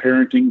change your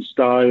parenting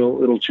style.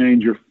 It'll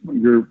change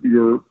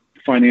your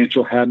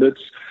financial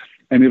habits,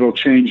 and it'll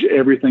change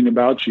everything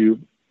about you.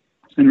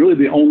 And really,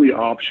 the only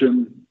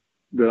option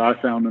that I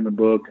found in the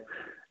book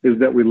is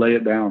that we lay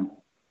it down.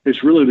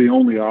 It's really the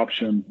only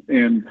option.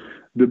 And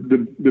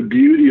the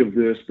beauty of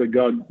this that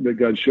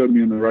God showed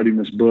me in the writing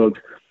this book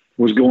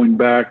was going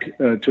back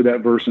to that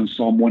verse in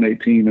Psalm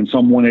 118. And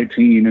Psalm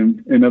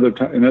 118 and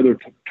other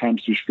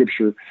times through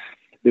Scripture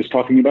is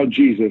talking about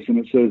Jesus. And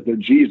it says that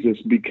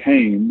Jesus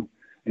became,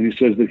 and he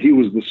says that he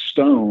was the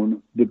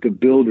stone that the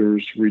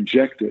builders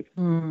rejected.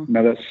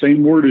 Now that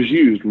same word is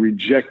used,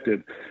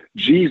 rejected.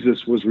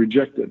 Jesus was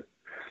rejected.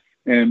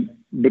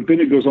 But then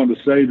it goes on to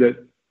say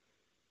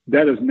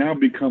that has now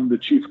become the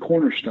chief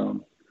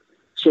cornerstone.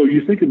 So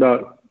you think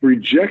about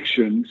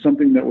rejection,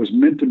 something that was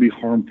meant to be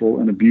harmful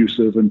and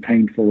abusive and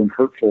painful and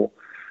hurtful,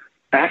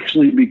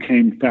 actually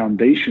became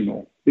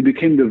foundational. It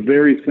became the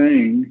very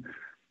thing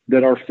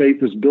that our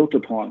faith is built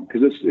upon.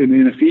 Because it's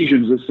in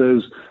Ephesians, it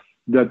says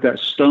that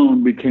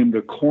stone became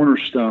the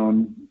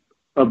cornerstone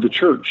of the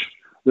church,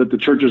 that the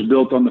church is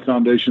built on the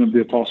foundation of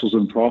the apostles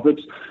and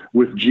prophets,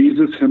 with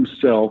Jesus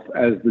himself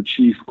as the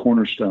chief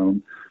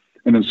cornerstone.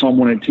 And in Psalm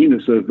 118,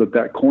 it says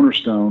that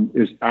cornerstone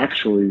is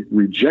actually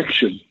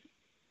rejection.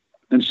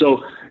 And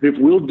so if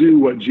we'll do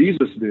what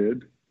Jesus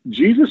did,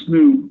 Jesus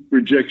knew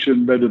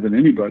rejection better than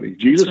anybody.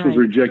 Jesus was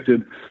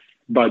rejected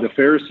by the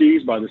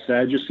Pharisees, by the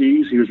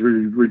Sadducees. He was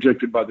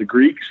rejected by the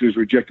Greeks. He was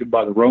rejected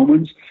by the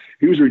Romans.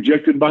 He was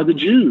rejected by the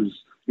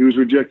Jews. He was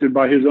rejected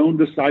by his own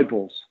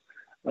disciples.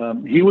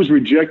 He was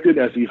rejected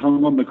as he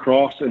hung on the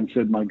cross and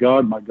said, my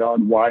God,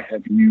 why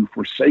have you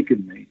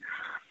forsaken me?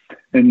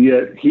 And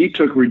yet he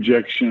took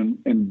rejection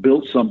and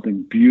built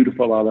something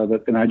beautiful out of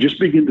it. And I just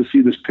begin to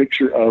see this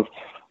picture of,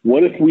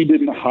 what if we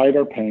didn't hide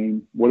our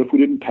pain? What if we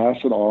didn't pass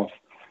it off?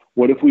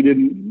 What if we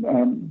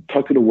didn't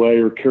tuck it away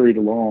or carry it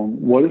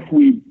along? What if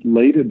we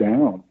laid it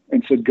down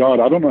and said, God,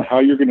 I don't know how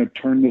you're going to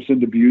turn this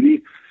into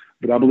beauty,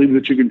 but I believe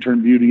that you can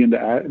turn beauty into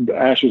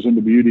ashes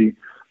into beauty,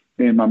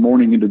 and my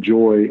mourning into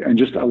joy, and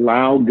just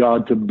allow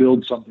God to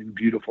build something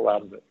beautiful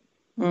out of it.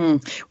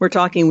 We're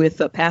talking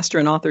with pastor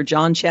and author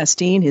John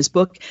Chasteen. His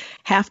book,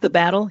 Half the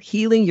Battle,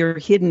 Healing Your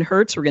Hidden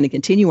Hurts. We're going to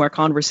continue our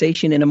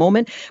conversation in a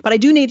moment, but I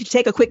do need to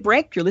take a quick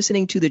break. You're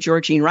listening to The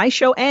Georgene Rice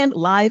Show and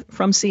live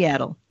from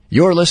Seattle.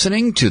 You're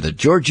listening to the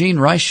Georgene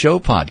Rice Show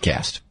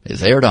podcast.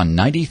 It's aired on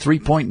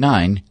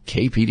 93.9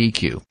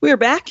 KPDQ. We're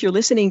back. You're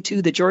listening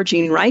to the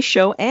Georgene Rice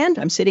Show, and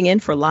I'm sitting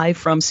in for Live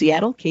from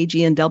Seattle,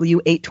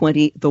 KGNW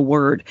 820 The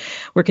Word.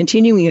 We're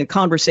continuing a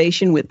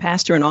conversation with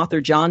pastor and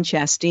author John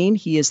Chasteen.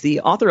 He is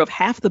the author of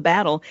Half the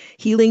Battle,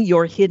 Healing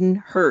Your Hidden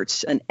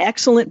Hurts, an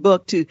excellent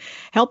book to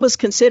help us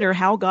consider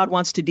how God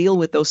wants to deal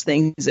with those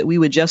things that we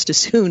would just as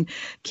soon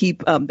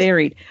keep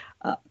buried.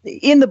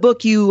 In the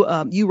book, you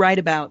write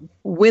about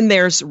when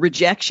there's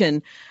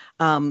rejection,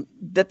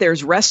 that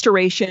there's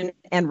restoration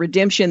and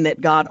redemption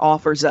that God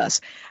offers us.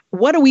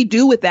 What do we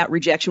do with that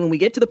rejection when we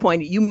get to the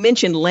point? You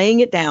mentioned laying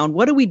it down.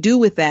 What do we do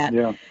with that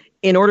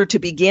in order to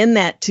begin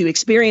to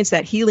experience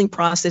that healing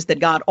process that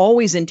God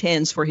always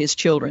intends for his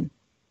children?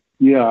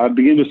 Yeah, I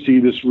begin to see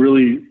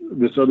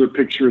this other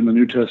picture in the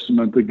New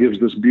Testament that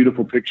gives this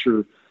beautiful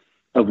picture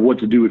of what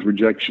to do with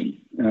rejection.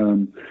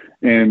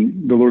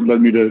 And the Lord led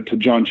me to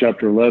John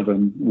chapter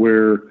 11,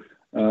 where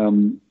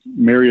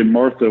Mary and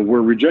Martha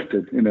were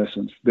rejected, in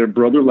essence. Their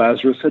brother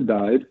Lazarus had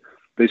died.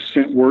 They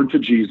sent word to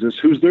Jesus,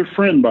 who's their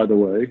friend, by the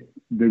way.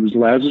 It was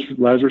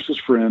Lazarus'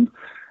 friend.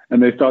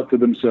 And they thought to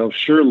themselves,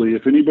 surely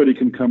if anybody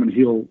can come and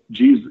heal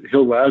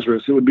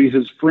Lazarus, it would be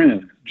his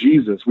friend,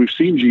 Jesus. We've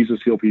seen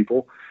Jesus heal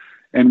people.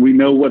 And we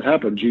know what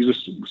happened.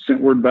 Jesus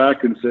sent word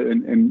back and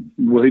said,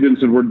 well, he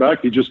didn't send word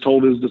back. He just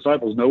told his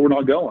disciples, no, we're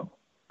not going.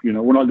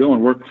 We're not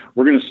going.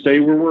 We're going to stay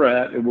where we're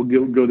at, and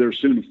we'll go there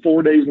soon.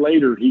 4 days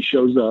later, he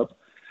shows up,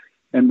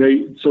 and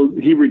so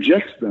he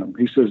rejects them.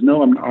 He says,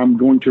 no, I'm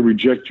going to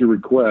reject your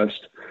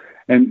request.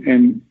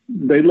 And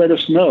they let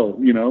us know,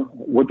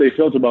 what they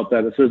felt about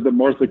that. It says that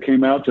Martha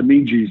came out to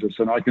meet Jesus,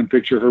 and I can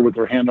picture her with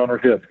her hand on her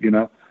hip,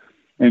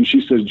 and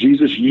she says,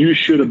 Jesus, you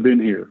should have been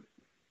here.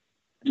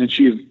 And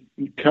she is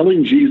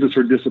telling Jesus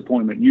her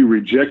disappointment. You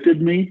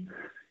rejected me.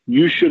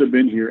 You should have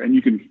been here. And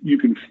you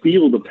can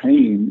feel the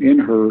pain in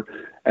her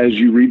as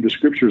you read the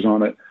scriptures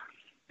on it.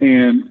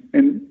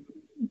 And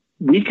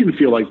we can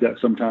feel like that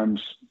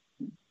sometimes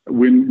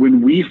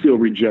when we feel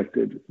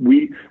rejected,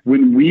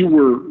 when we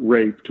were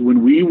raped,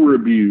 when we were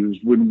abused,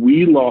 when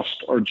we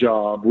lost our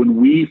job, when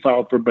we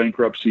filed for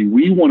bankruptcy,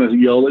 we want to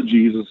yell at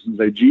Jesus and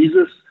say,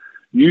 Jesus,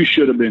 you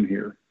should have been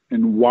here.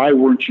 And why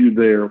weren't you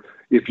there?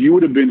 If you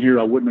would have been here,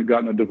 I wouldn't have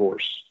gotten a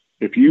divorce.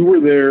 If you were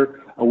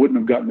there, I wouldn't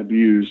have gotten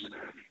abused.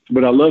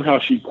 But I love how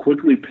she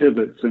quickly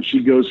pivots, and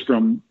she goes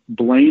from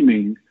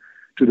blaming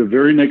to the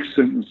very next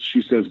sentence.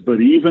 She says, but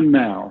even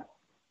now,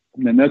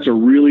 and that's a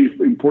really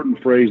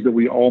important phrase that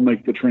we all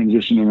make the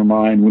transition in our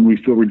mind when we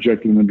feel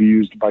rejected and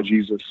abused by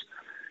Jesus.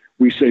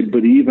 We say,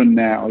 but even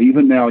now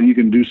you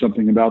can do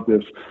something about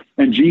this.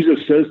 And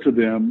Jesus says to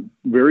them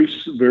very,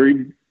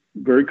 very,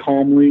 very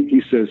calmly,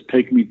 he says,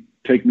 take me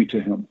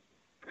to him.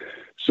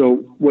 So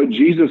what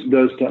Jesus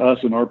does to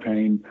us in our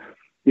pain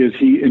is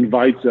he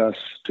invites us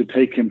to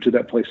take him to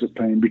that place of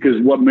pain,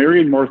 because what Mary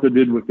and Martha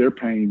did with their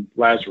pain,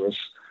 Lazarus,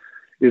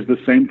 is the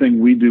same thing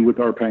we do with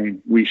our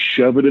pain. We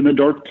shove it in a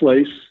dark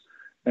place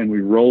and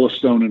we roll a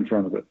stone in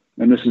front of it.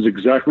 And this is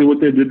exactly what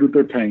they did with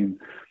their pain.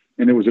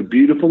 And it was a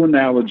beautiful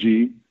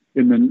analogy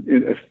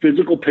in a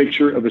physical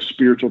picture of a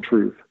spiritual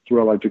truth. That's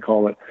what I like to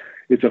call it.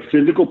 It's a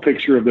physical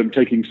picture of them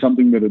taking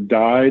something that had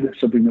died,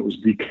 something that was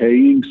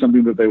decaying,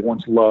 something that they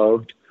once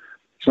loved,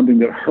 something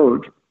that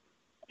hurt,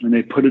 and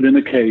they put it in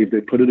a cave,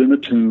 they put it in a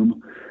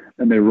tomb,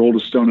 and they rolled a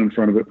stone in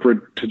front of it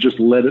to just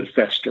let it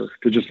fester,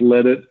 to just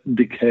let it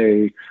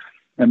decay.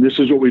 And this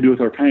is what we do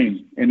with our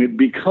pain. And it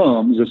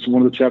becomes, it's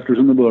one of the chapters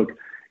in the book,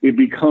 it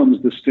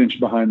becomes the stench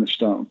behind the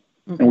stone.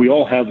 Mm-hmm. And we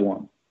all have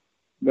one.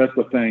 That's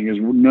the thing, is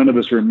none of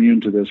us are immune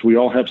to this. We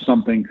all have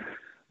something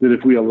that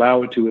if we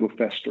allow it to, it'll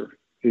fester.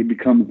 It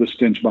becomes the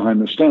stench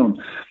behind the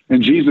stone.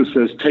 And Jesus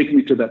says, take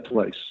me to that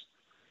place.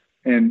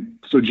 And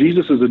so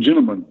Jesus is a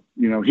gentleman.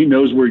 He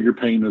knows where your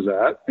pain is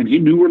at, and he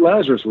knew where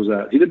Lazarus was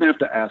at. He didn't have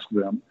to ask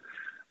them,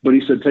 but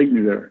he said, take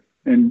me there.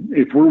 And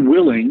if we're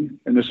willing,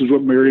 and this is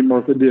what Mary and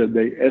Martha did,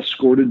 they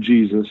escorted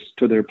Jesus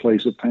to their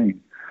place of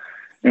pain.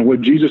 And what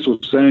Jesus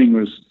was saying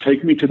was,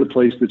 take me to the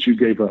place that you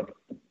gave up.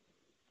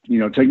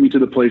 Take me to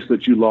the place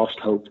that you lost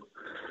hope.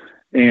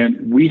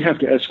 And we have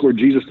to escort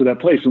Jesus to that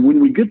place. And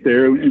when we get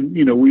there, and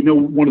we know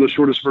one of the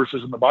shortest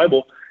verses in the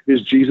Bible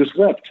is Jesus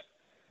wept.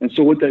 And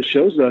so what that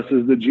shows us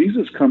is that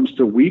Jesus comes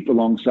to weep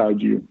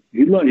alongside you.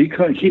 He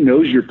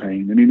knows your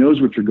pain, and he knows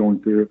what you're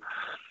going through.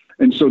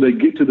 And so they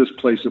get to this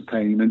place of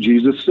pain, and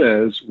Jesus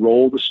says,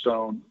 roll the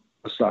stone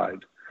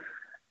aside.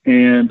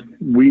 And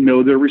we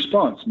know their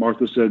response.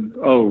 Martha said,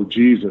 oh,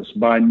 Jesus,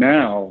 by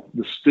now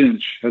the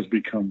stench has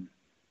become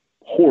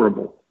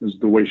horrible, is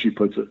the way she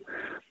puts it.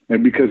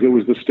 And because it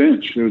was the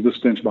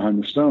stench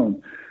behind the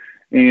stone.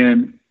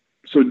 And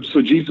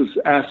so Jesus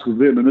asks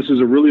them, and this is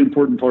a really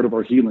important part of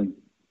our healing,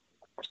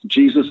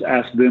 Jesus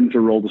asked them to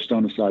roll the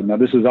stone aside. Now,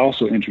 this is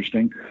also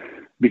interesting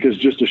because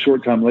just a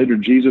short time later,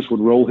 Jesus would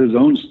roll his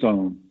own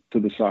stone to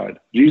the side.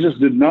 Jesus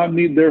did not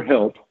need their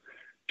help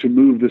to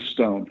move this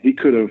stone. He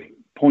could have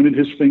pointed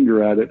his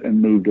finger at it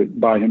and moved it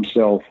by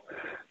himself.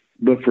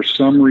 But for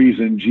some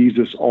reason,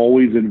 Jesus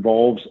always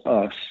involves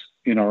us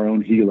in our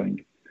own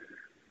healing.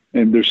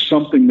 And there's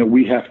something that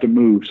we have to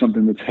move,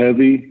 something that's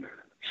heavy,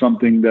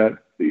 something that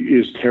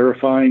is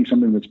terrifying,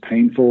 something that's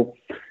painful.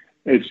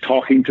 It's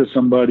talking to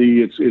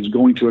somebody. It's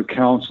going to a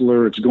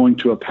counselor. It's going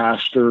to a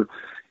pastor.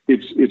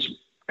 It's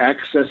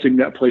accessing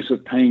that place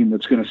of pain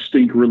that's going to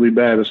stink really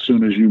bad as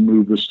soon as you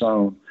move the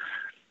stone.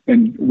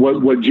 And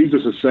what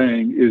Jesus is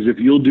saying is, if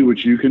you'll do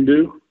what you can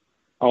do,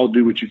 I'll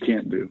do what you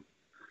can't do.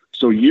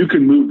 So you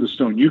can move the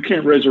stone. You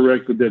can't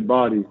resurrect the dead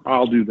body.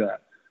 I'll do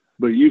that.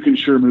 But you can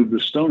sure move the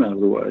stone out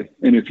of the way.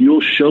 And if you'll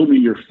show me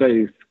your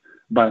faith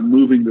by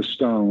moving the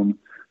stone,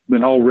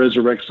 then I'll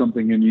resurrect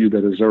something in you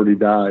that has already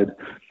died.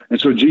 And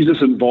so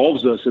Jesus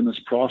involves us in this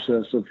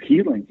process of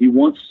healing. He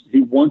wants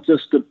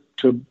us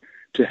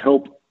to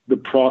help the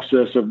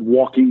process of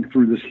walking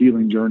through this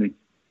healing journey.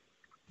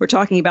 We're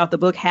talking about the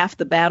book, Half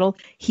the Battle,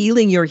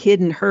 Healing Your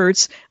Hidden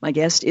Hurts. My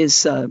guest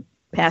is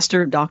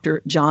Pastor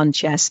Dr. John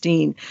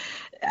Chasteen.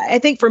 I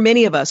think for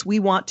many of us, we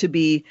want to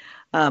be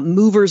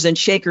movers and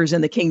shakers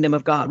in the kingdom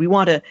of God. We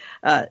want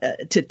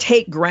to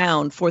take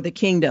ground for the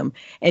kingdom.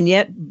 And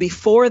yet,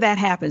 before that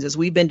happens, as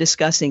we've been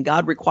discussing,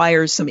 God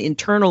requires some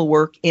internal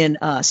work in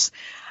us.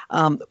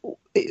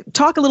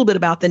 Talk a little bit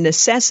about the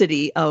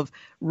necessity of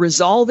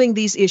resolving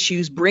these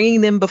issues,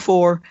 bringing them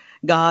before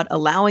God,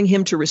 allowing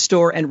him to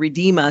restore and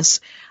redeem us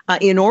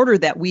in order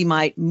that we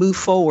might move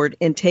forward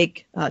and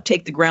take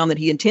the ground that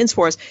he intends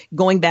for us.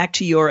 Going back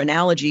to your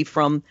analogy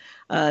from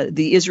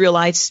the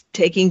Israelites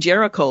taking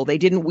Jericho, they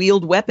didn't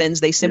wield weapons.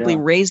 They simply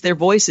raised their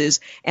voices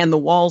and the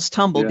walls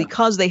tumbled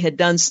because they had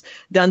done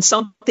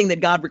something that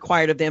God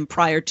required of them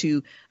prior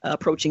to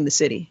approaching the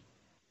city.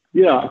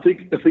 Yeah, I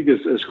think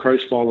as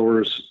Christ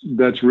followers,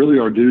 that's really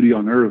our duty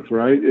on earth,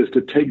 right? Is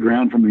to take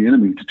ground from the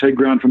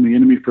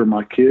enemy, for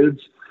my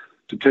kids,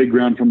 to take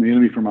ground from the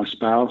enemy for my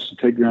spouse, to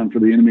take ground for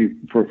the enemy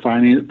for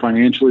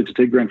financially, to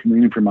take ground from the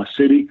enemy for my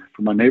city,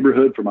 for my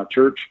neighborhood, for my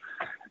church.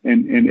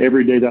 And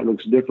every day that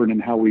looks different in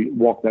how we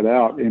walk that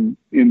out. And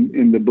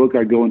in the book,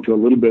 I go into a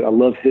little bit, I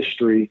love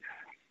history,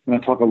 and I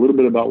talk a little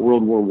bit about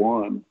World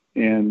War I.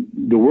 And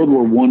the World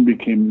War I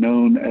became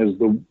known as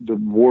the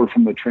war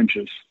from the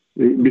trenches.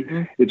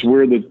 It's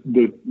where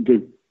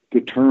the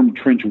term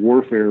trench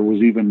warfare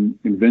was even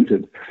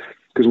invented.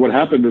 Because what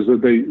happened is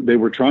that they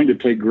were trying to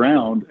take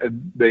ground,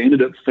 and they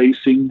ended up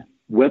facing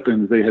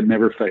weapons they had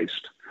never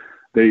faced.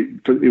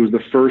 It was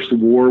the first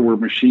war where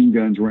machine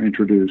guns were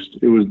introduced.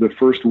 It was the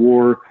first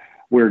war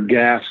where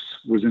gas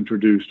was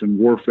introduced and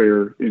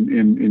warfare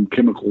in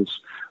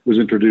chemicals was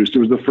introduced. It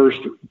was the first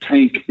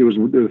tank. It was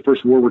the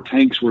first war where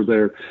tanks were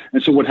there.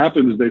 And so what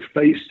happened is they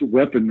faced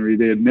weaponry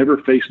they had never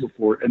faced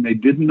before, and they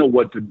didn't know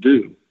what to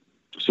do.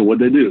 So what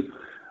they do?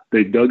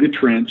 They dug a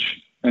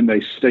trench and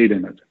they stayed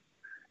in it.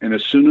 And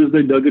as soon as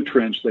they dug a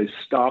trench, they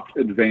stopped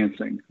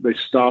advancing. They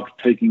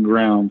stopped taking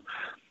ground.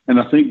 And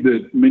I think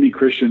that many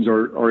Christians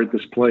are at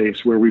this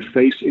place where we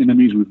face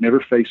enemies we've never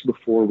faced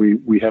before.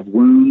 We have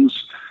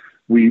wounds.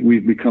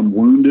 We've become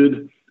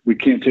wounded. We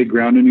can't take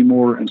ground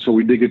anymore. And so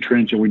we dig a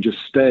trench and we just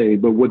stay.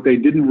 But what they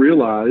didn't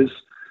realize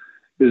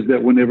is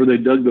that whenever they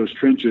dug those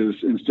trenches,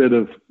 instead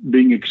of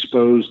being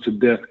exposed to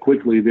death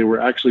quickly, they were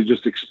actually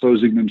just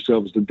exposing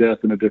themselves to death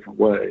in a different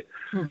way.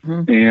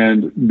 Mm-hmm.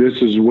 And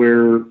this is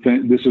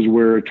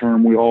where a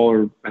term we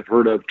all have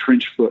heard of,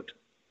 trench foot,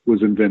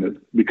 was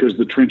invented, because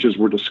the trenches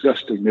were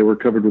disgusting. They were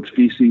covered with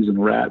feces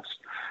and rats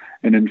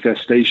and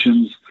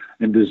infestations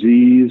and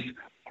disease.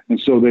 And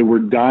so they were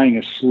dying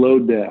a slow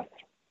death,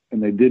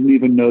 and they didn't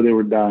even know they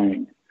were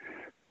dying.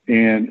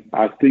 And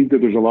I think that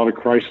there's a lot of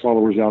Christ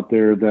followers out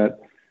there that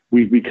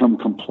we've become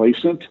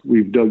complacent.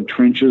 We've dug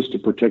trenches to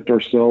protect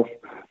ourselves,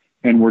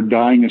 and we're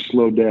dying a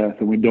slow death,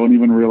 and we don't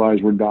even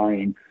realize we're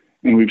dying.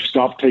 And we've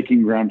stopped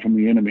taking ground from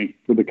the enemy,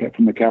 from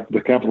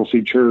the capital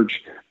C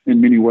church. In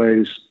many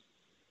ways,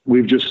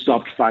 we've just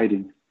stopped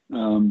fighting.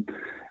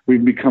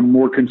 We've become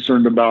more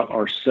concerned about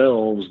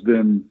ourselves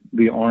than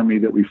the army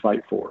that we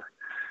fight for.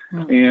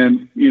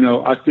 And,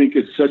 I think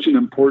it's such an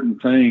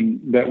important thing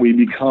that we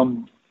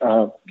become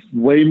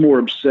way more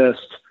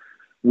obsessed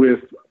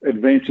with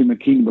advancing the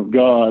kingdom of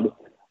God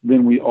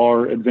than we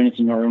are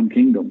advancing our own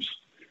kingdoms.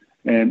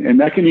 And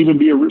that can even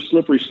be a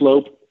slippery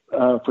slope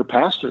for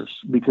pastors,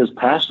 because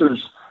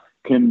pastors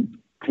can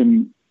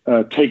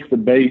take the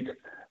bait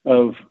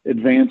of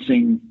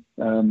advancing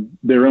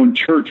their own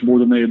church more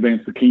than they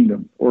advance the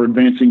kingdom, or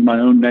advancing my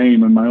own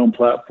name and my own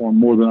platform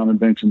more than I'm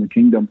advancing the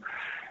kingdom.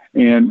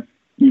 And,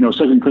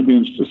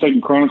 2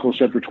 Chronicles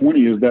chapter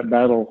 20 is that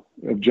battle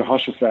of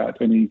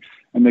Jehoshaphat, and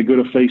they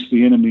go to face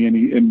the enemy,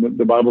 and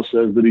the Bible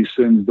says that he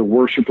sends the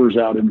worshipers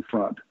out in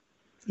front.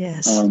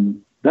 Yes.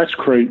 That's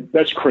crazy.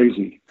 That's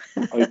crazy.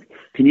 Like,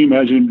 can you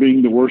imagine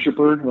being the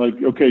worshiper?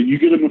 Like, okay, you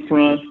get in the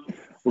front.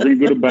 We're going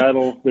to go to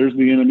battle. There's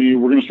the enemy.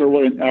 We're going to start.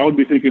 And I would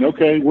be thinking,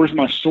 okay, where's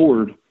my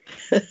sword?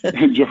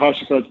 And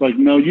Jehoshaphat's like,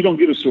 no, you don't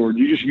get a sword.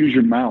 You just use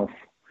your mouth.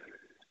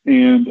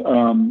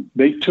 And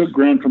they took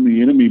ground from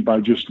the enemy by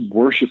just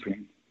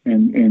worshiping.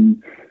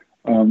 And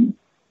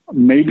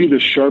maybe the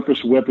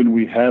sharpest weapon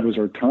we have is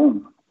our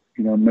tongue.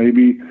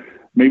 Maybe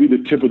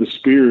the tip of the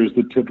spear is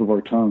the tip of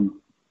our tongue.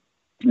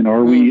 And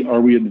are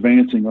we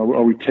advancing?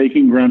 Are we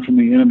taking ground from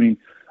the enemy?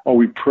 Are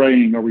we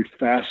praying? Are we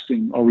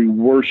fasting? Are we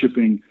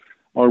worshiping?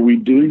 Are we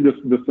doing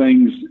the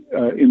things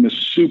in the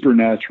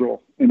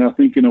supernatural? And I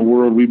think in a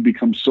world we've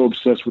become so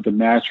obsessed with the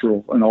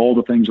natural and all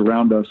the things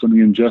around us and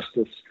the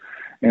injustice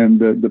and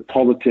the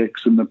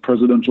politics and the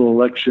presidential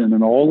election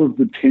and all of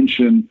the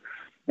tension,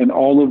 and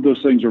all of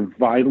those things are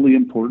vitally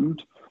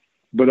important.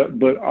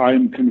 But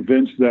I'm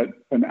convinced that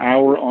an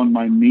hour on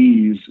my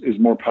knees is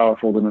more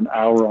powerful than an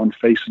hour on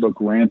Facebook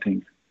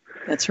ranting.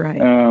 That's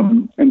right.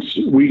 And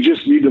so we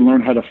just need to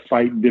learn how to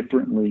fight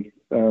differently.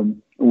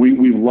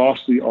 We've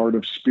lost the art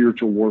of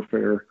spiritual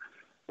warfare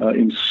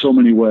in so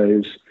many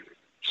ways.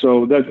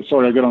 So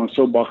sorry, I got on a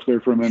soapbox there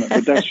for a minute,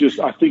 but that's just,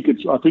 I think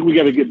we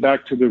got to get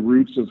back to the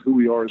roots of who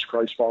we are as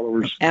Christ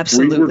followers.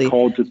 Absolutely. We're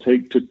called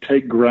to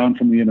take ground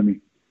from the enemy.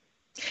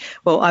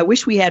 Well, I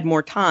wish we had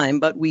more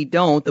time, but we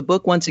don't. The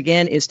book, once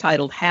again, is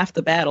titled Half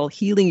the Battle,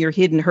 Healing Your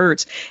Hidden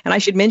Hurts. And I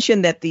should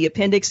mention that the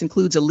appendix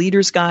includes a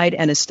leader's guide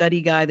and a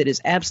study guide that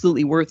is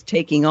absolutely worth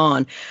taking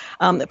on.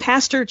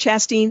 Pastor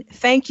Chasteen,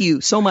 thank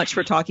you so much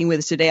for talking with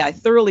us today. I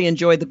thoroughly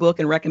enjoyed the book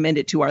and recommend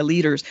it to our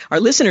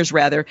listeners,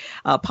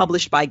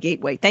 published by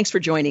Gateway. Thanks for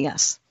joining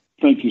us.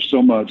 Thank you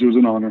so much. It was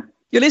an honor.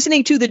 You're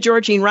listening to The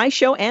Georgene Rice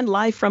Show and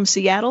live from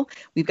Seattle.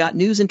 We've got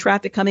news and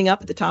traffic coming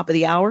up at the top of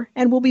the hour,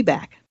 and we'll be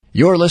back.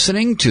 You're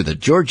listening to the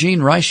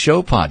Georgene Rice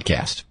Show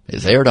podcast.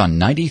 It's aired on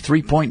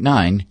 93.9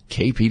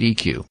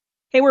 KPDQ.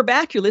 Hey, we're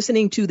back. You're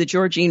listening to the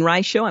Georgene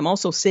Rice Show. I'm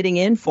also sitting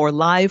in for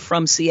Live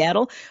from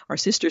Seattle, our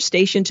sister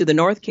station to the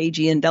north,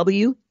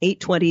 KGNW,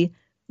 820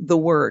 The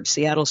Word,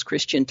 Seattle's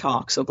Christian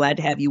Talk. So glad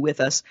to have you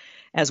with us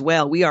as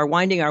well. We are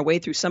winding our way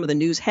through some of the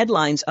news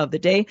headlines of the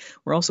day.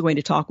 We're also going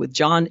to talk with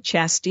John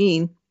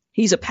Chasteen.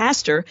 He's a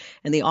pastor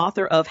and the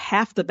author of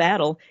Half the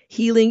Battle,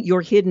 Healing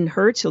Your Hidden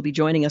Hurts. He'll be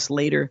joining us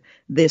later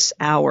this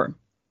hour.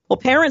 Well,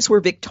 parents were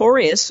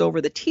victorious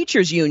over the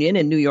teachers union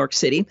in New York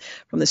City.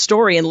 From the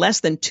story, in less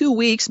than 2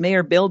 weeks,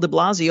 Mayor Bill de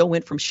Blasio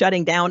went from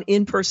shutting down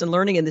in-person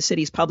learning in the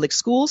city's public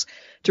schools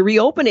to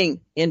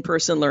reopening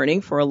in-person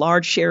learning for a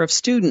large share of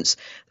students.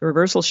 The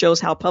reversal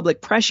shows how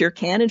public pressure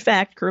can, in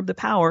fact, curb the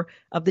power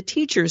of the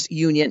teachers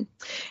union.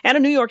 And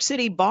a New York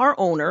City bar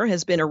owner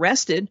has been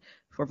arrested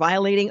for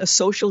violating a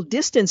social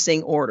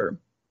distancing order.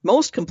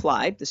 Most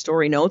complied, the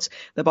story notes.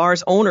 The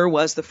bar's owner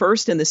was the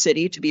first in the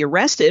city to be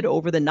arrested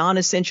over the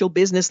non-essential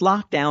business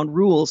lockdown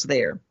rules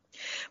there.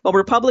 Well,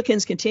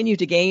 Republicans continue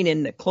to gain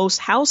in close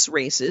House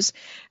races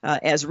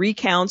as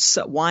recounts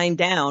wind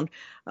down.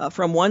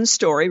 From one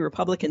story,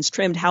 Republicans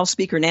trimmed House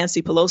Speaker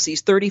Nancy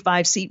Pelosi's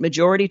 35-seat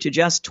majority to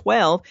just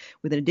 12,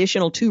 with an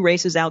additional 2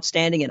 races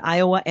outstanding in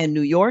Iowa and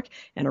New York,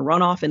 and a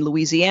runoff in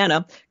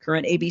Louisiana.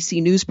 Current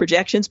ABC News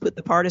projections put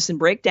the partisan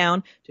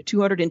breakdown to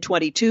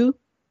 222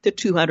 to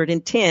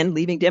 210,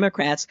 leaving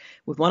Democrats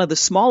with one of the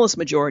smallest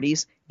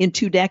majorities in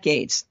 2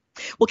 decades.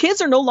 Well,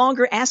 kids are no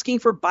longer asking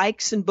for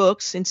bikes and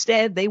books.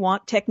 Instead, they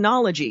want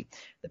technology.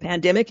 The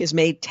pandemic has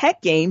made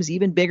tech games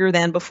even bigger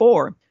than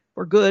before,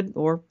 for good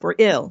or for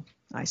ill,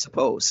 I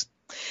suppose.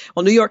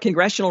 Well, New York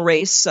congressional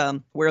race,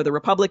 where the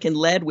Republican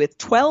led with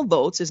 12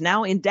 votes, is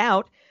now in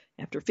doubt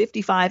after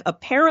 55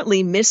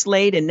 apparently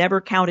mislaid and never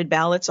counted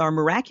ballots are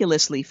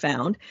miraculously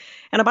found.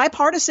 And a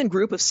bipartisan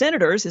group of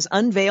senators has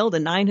unveiled a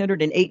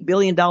 $908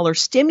 billion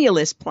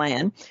stimulus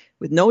plan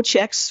with no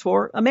checks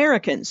for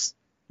Americans.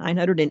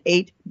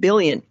 $908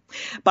 billion.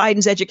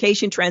 Biden's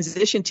education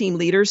transition team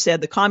leaders said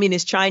the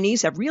communist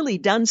Chinese have really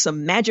done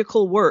some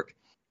magical work.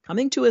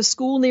 Coming to a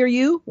school near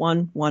you,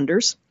 one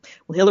wonders.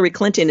 Well, Hillary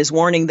Clinton is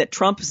warning that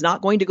Trump is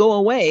not going to go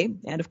away.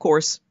 And of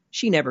course,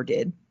 she never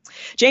did.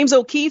 James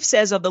O'Keefe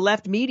says of the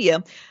left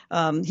media,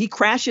 he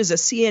crashes a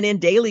CNN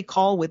daily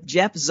call with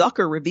Jeff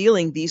Zucker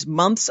revealing these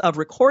months of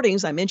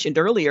recordings I mentioned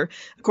earlier.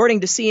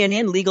 According to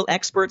CNN, legal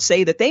experts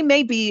say that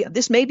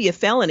this may be a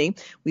felony.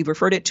 We've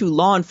referred it to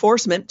law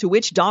enforcement, to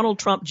which Donald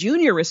Trump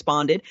Jr.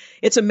 responded,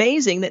 "It's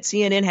amazing that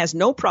CNN has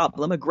no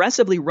problem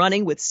aggressively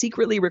running with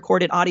secretly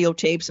recorded audio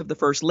tapes of the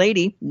First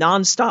Lady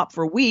nonstop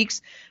for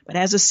weeks, but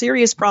has a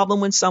serious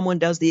problem when someone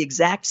does the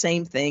exact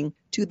same thing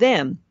to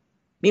them."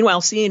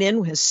 Meanwhile,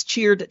 CNN has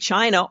cheered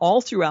China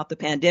all throughout the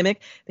pandemic.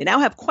 They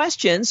now have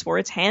questions for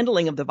its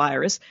handling of the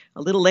virus.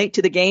 A little late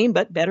to the game,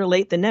 but better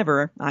late than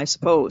never, I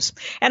suppose.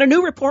 And a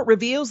new report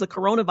reveals the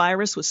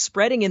coronavirus was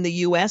spreading in the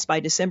U.S. by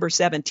December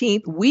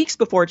 17th, weeks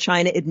before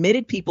China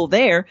admitted people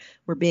there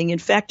were being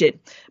infected.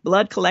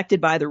 Blood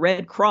collected by the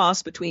Red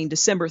Cross between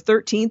December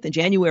 13th and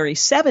January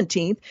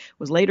 17th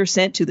was later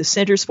sent to the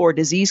Centers for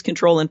Disease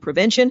Control and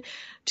Prevention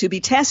to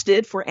be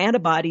tested for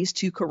antibodies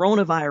to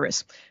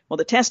coronavirus. Well,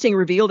 the testing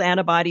revealed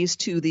antibodies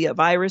to the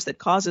virus that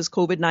causes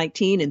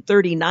COVID-19 in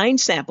 39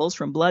 samples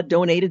from blood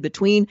donated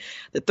between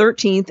the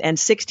 13th and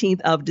 16th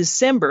of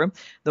December.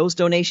 Those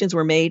donations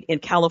were made in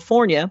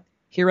California,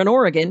 here in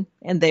Oregon,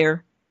 and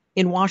there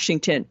in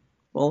Washington.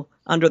 Well,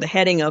 under the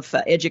heading of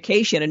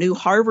education, a new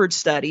Harvard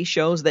study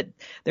shows that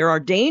there are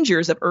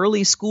dangers of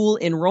early school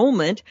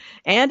enrollment.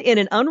 And in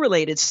an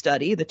unrelated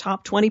study, the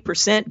top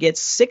 20%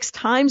 gets 6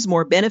 times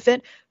more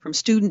benefit from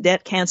student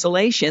debt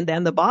cancellation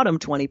than the bottom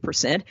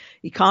 20%.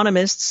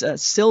 Economists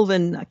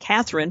Sylvan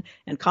Catherine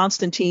and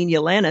Konstantin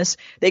Yelanis,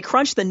 they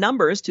crunched the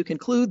numbers to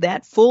conclude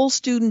that full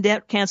student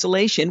debt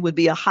cancellation would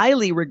be a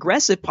highly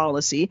regressive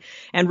policy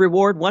and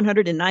reward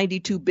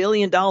 $192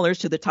 billion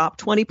to the top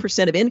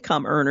 20% of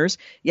income earners,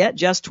 yet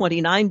just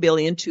 $29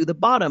 billion to the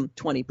bottom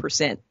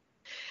 20%.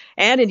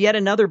 And in yet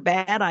another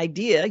bad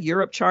idea,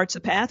 Europe charts a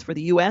path for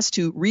the U.S.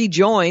 to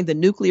rejoin the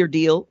nuclear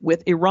deal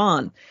with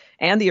Iran.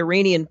 And the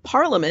Iranian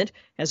parliament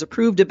has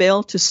approved a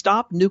bill to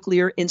stop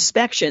nuclear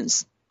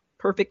inspections.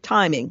 Perfect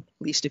timing,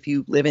 at least if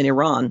you live in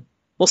Iran.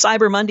 Well,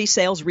 Cyber Monday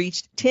sales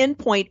reached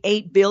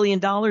 $10.8 billion.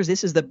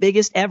 This is the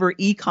biggest ever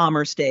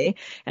e-commerce day,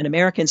 and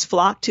Americans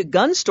flocked to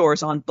gun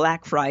stores on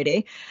Black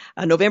Friday.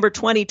 November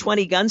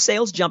 2020 gun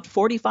sales jumped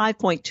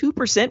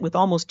 45.2% with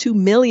almost 2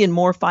 million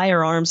more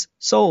firearms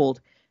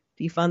sold.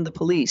 Defund the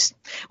police.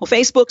 Well,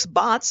 Facebook's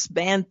bots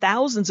banned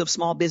thousands of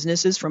small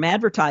businesses from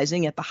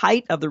advertising at the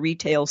height of the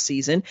retail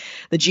season.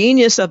 The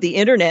genius of the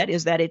internet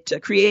is that it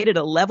created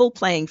a level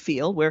playing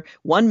field where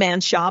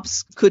one-man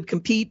shops could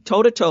compete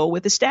toe-to-toe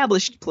with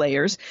established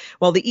players,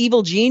 while the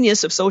evil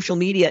genius of social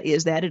media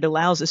is that it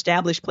allows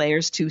established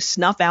players to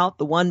snuff out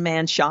the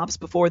one-man shops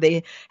before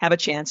they have a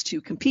chance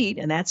to compete,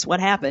 and that's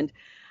what happened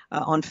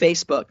on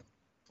Facebook.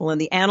 Well, in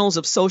the annals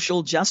of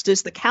social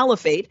justice, the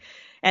caliphate,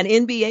 an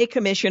NBA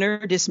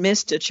commissioner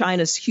dismissed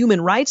China's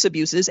human rights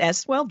abuses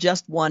as, well,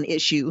 just one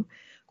issue.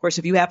 Of course,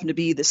 if you happen to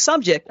be the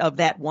subject of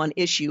that one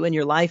issue and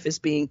your life is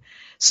being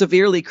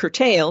severely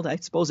curtailed, I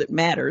suppose it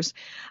matters.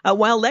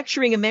 While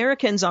lecturing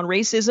Americans on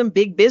racism,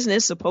 big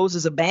business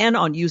opposes a ban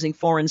on using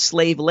foreign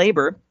slave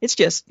labor. It's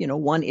just,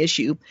 one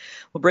issue.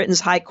 Well,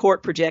 Britain's High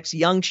Court protects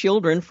young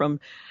children from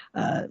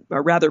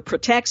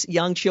protects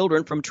young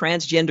children from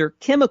transgender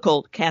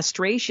chemical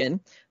castration.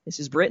 This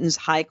is Britain's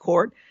High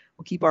Court.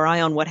 We'll keep our eye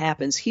on what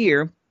happens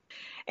here.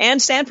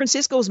 And San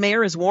Francisco's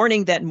mayor is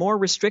warning that more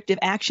restrictive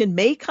action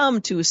may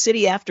come to a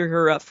city after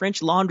her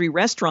French Laundry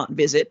restaurant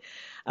visit,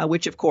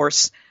 which, of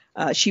course,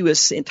 she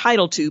was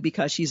entitled to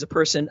because she's a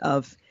person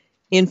of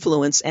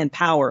influence and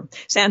power.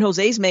 San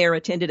Jose's mayor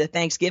attended a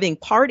Thanksgiving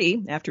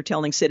party after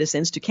telling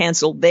citizens to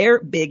cancel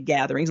their big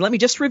gatherings. Let me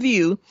just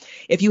review.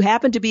 If you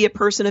happen to be a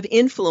person of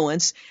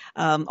influence,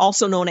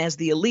 also known as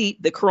the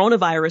elite, the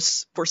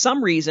coronavirus, for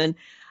some reason,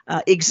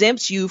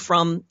 exempts you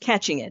from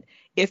catching it.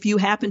 If you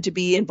happen to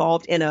be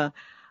involved in a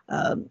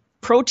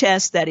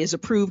protest that is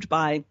approved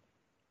by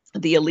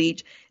the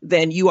elite,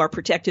 then you are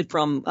protected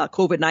from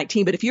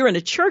COVID-19. But if you're in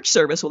a church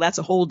service, well, that's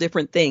a whole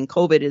different thing.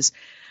 COVID is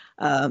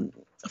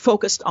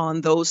focused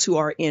on those who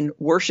are in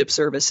worship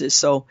services.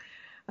 So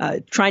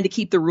trying to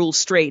keep the rules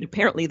straight.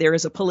 Apparently, there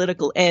is a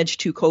political edge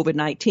to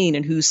COVID-19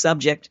 and who's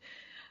subject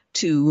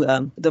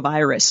to the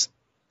virus.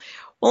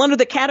 Well, under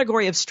the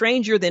category of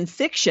stranger than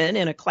fiction,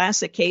 in a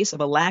classic case of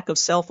a lack of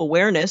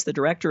self-awareness, the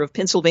director of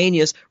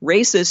Pennsylvania's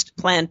racist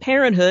Planned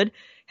Parenthood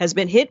has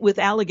been hit with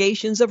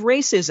allegations of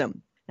racism.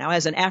 Now,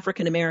 as an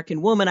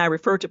African-American woman, I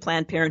refer to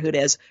Planned Parenthood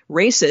as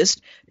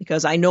racist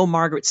because I know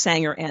Margaret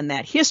Sanger and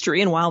that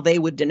history, and while they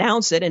would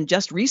denounce it and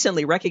just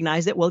recently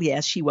recognize that, well,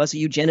 yes, she was a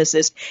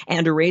eugenicist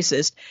and a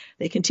racist,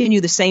 they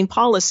continue the same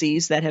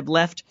policies that have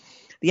left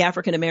the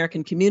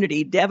African-American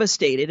community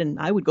devastated, and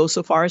I would go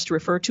so far as to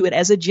refer to it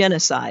as a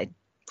genocide.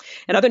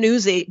 In other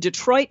news, a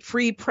Detroit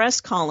Free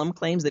Press column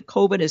claims that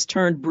COVID has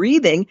turned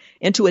breathing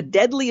into a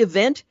deadly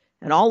event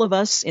and all of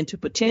us into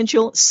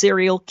potential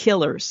serial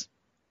killers.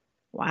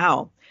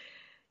 Wow.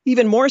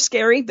 Even more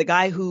scary, the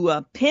guy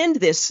who penned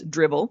this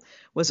dribble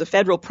was a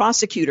federal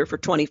prosecutor for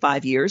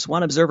 25 years.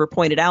 One observer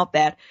pointed out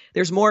that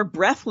there's more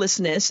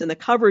breathlessness in the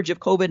coverage of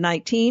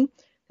COVID-19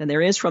 than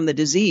there is from the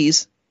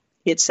disease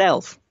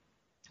itself.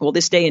 Well,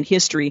 this day in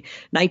history,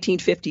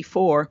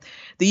 1954,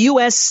 the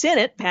U.S.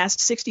 Senate passed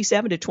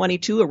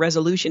 67-22 a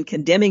resolution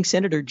condemning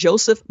Senator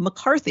Joseph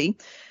McCarthy,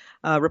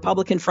 a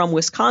Republican from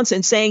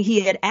Wisconsin, saying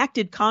he had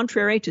acted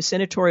contrary to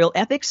senatorial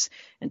ethics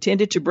and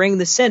tended to bring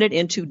the Senate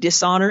into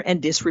dishonor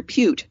and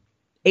disrepute.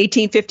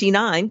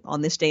 1859,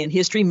 on this day in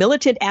history,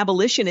 militant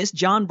abolitionist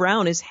John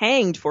Brown is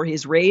hanged for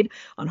his raid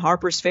on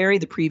Harper's Ferry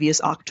the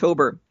previous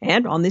October.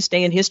 And on this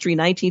day in history,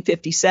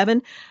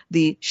 1957,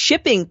 the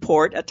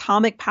Shippingport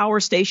Atomic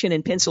Power Station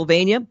in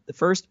Pennsylvania, the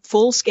first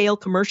full-scale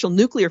commercial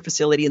nuclear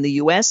facility in the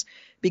U.S.,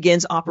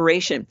 begins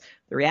operation.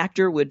 The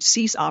reactor would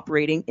cease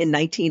operating in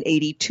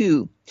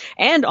 1982.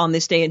 And on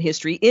this day in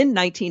history, in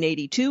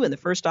 1982, in the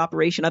first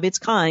operation of its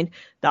kind,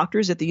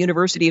 doctors at the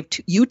University of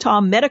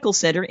Utah Medical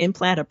Center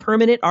implant a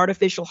permanent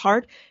artificial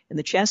heart in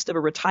the chest of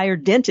a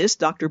retired dentist,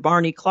 Dr.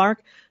 Barney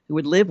Clark, who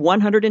would live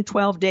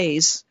 112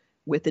 days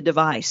with the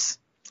device.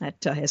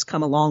 That has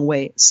come a long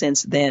way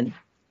since then.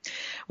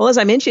 Well, as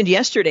I mentioned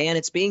yesterday, and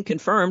it's being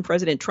confirmed,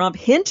 President Trump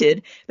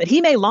hinted that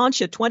he may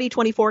launch a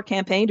 2024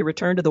 campaign to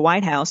return to the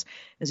White House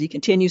as he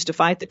continues to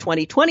fight the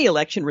 2020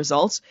 election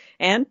results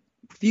and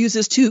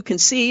refuses to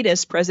concede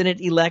as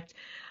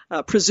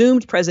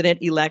presumed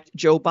President-elect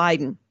Joe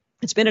Biden.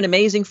 It's been an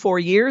amazing 4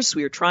 years.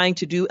 We are trying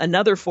to do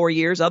another 4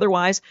 years.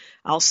 Otherwise,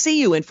 I'll see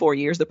you in 4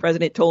 years, the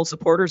president told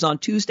supporters on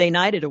Tuesday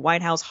night at a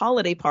White House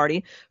holiday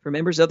party for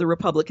members of the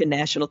Republican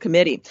National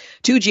Committee.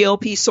 2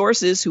 GOP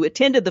sources who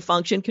attended the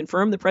function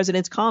confirmed the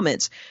president's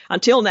comments.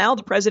 Until now,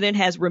 the president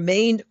has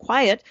remained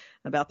quiet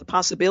about the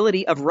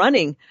possibility of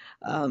running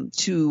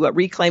to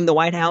reclaim the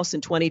White House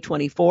in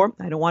 2024.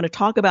 I don't want to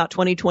talk about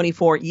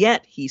 2024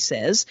 yet, he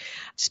says,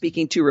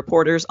 speaking to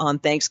reporters on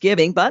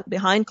Thanksgiving. But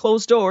behind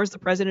closed doors, the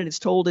president has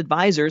told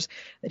advisors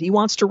that he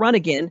wants to run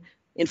again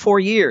in 4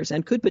 years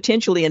and could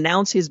potentially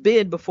announce his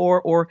bid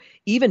before or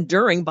even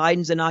during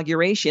Biden's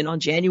inauguration on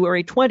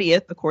January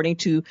 20th, according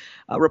to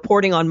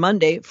reporting on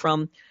Monday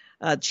from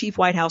Chief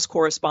White House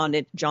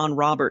correspondent John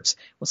Roberts.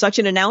 Well, such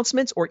an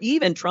announcement or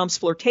even Trump's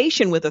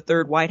flirtation with a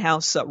third White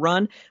House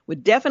run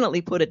would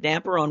definitely put a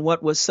damper on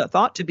what was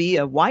thought to be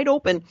a wide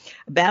open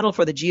battle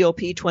for the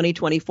GOP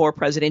 2024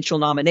 presidential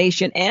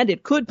nomination, and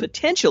it could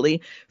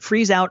potentially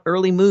freeze out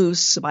early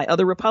moves by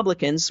other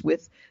Republicans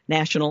with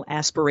national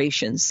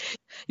aspirations.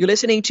 You're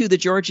listening to the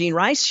Georgene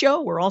Rice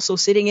Show. We're also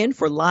sitting in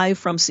for Live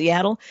from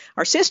Seattle,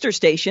 our sister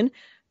station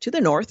to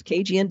the north,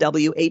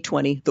 KGNW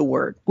 820 The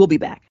Word. We'll be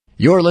back.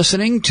 You're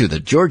listening to the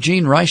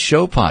Georgene Rice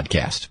Show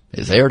podcast.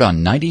 It's aired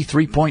on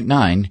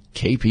 93.9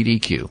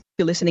 KPDQ.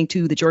 You're listening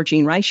to the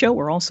Georgene Rice Show.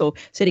 We're also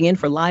sitting in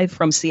for Live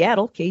from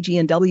Seattle,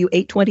 KGNW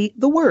 820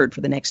 The Word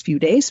for the next few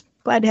days.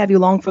 Glad to have you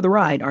along for the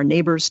ride, our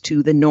neighbors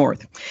to the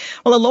north.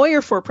 Well, a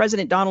lawyer for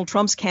President Donald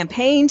Trump's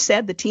campaign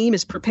said the team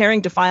is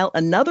preparing to file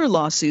another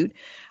lawsuit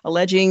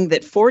alleging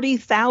that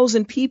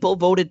 40,000 people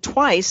voted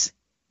twice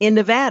in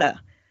Nevada,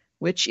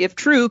 which, if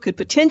true, could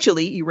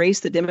potentially erase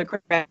the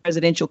Democrat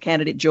presidential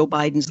candidate Joe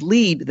Biden's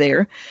lead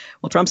there.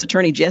 Well, Trump's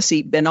attorney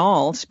Jesse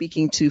Benall,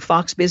 speaking to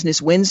Fox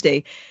Business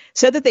Wednesday,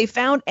 said that they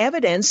found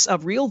evidence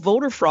of real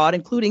voter fraud,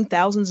 including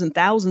thousands and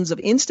thousands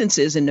of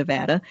instances in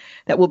Nevada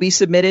that will be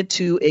submitted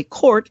to a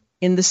court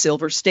in the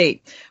Silver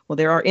State. Well,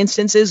 there are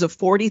instances of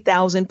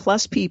 40,000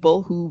 plus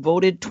people who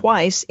voted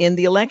twice in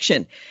the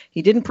election.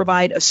 He didn't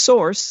provide a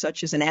source,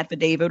 such as an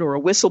affidavit or a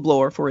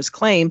whistleblower, for his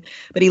claim,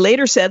 but he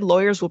later said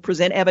lawyers will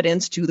present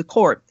evidence to the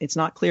court. It's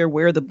not clear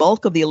where the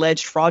bulk of the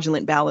alleged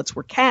fraudulent ballots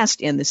were cast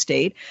in the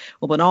state.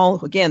 Well,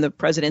 Benall, again, the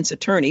president's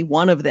attorney,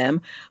 one of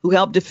them, who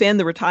helped defend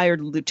the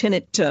retired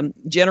Lieutenant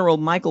General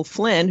Michael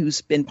Flynn,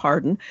 who's been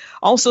pardoned,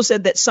 also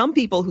said that some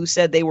people who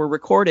said they were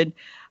recorded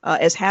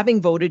as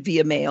having voted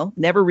via mail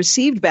never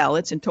received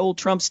ballots and told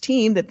Trump's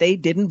team that they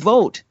didn't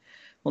vote.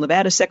 Well,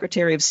 Nevada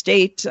Secretary of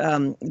State,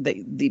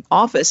 the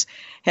office,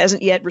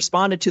 hasn't yet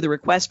responded to the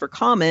request for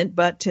comment,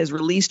 but has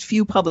released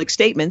few public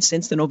statements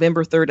since the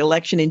November 3rd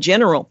election in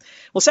general.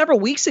 Well,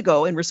 several weeks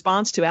ago, in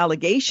response to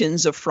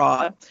allegations of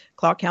fraud,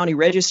 Clark County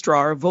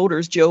Registrar of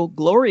Voters Joe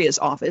Gloria's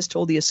office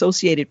told the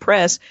Associated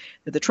Press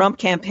that the Trump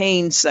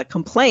campaign's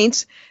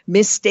complaints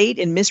misstate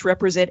and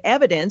misrepresent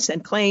evidence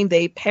and claim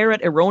they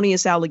parrot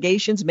erroneous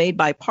allegations made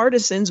by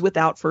partisans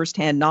without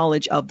firsthand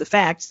knowledge of the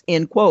facts,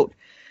 end quote.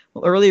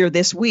 Well, earlier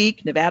this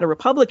week, Nevada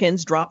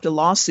Republicans dropped a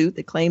lawsuit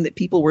that claimed that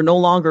people were no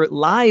longer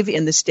live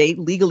in the state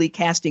legally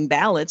casting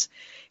ballots.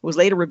 It was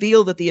later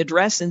revealed that the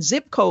address and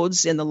zip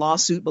codes in the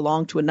lawsuit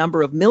belonged to a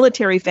number of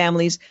military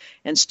families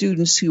and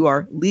students who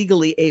are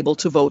legally able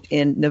to vote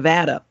in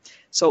Nevada.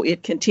 So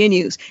it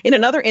continues. In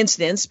another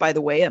instance, by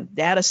the way, a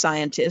data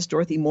scientist,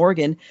 Dorothy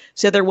Morgan,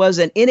 said there was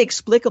an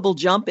inexplicable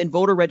jump in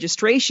voter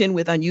registration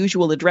with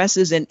unusual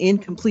addresses and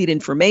incomplete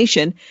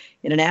information.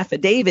 In an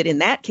affidavit in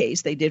that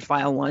case, they did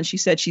file one. She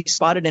said she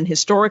spotted an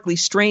historically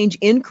strange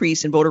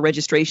increase in voter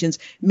registrations,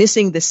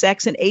 missing the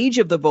sex and age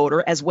of the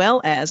voter, as well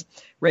as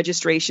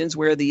registrations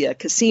where the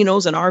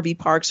casinos and RV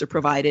parks are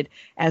provided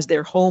as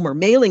their home or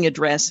mailing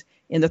address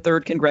in the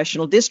 3rd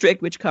Congressional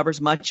District, which covers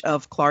much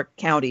of Clark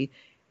County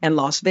and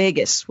Las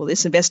Vegas. Well,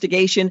 this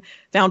investigation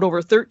found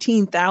over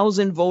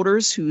 13,000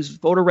 voters whose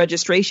voter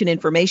registration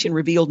information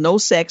revealed no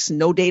sex,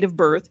 no date of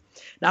birth.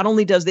 Not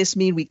only does this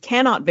mean we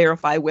cannot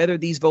verify whether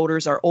these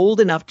voters are old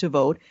enough to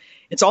vote,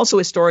 it's also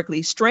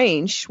historically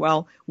strange.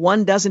 While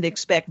one doesn't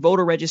expect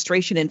voter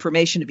registration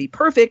information to be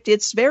perfect,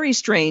 it's very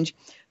strange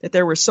that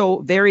there were so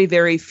very,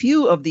 very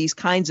few of these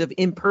kinds of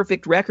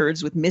imperfect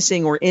records with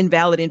missing or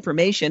invalid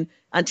information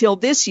until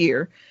this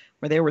year,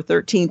 where there were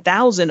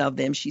 13,000 of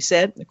them, she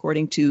said,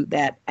 according to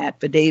that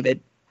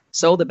affidavit.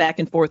 So the back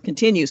and forth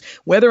continues.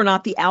 Whether or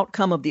not the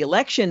outcome of the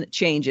election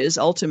changes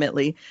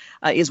ultimately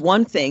is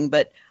one thing,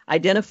 but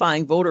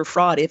identifying voter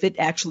fraud, if it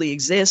actually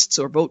exists,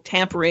 or vote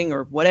tampering,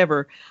 or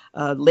whatever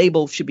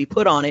label should be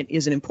put on it,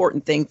 is an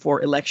important thing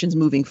for elections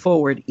moving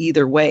forward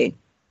either way.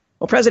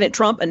 Well, President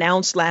Trump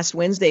announced last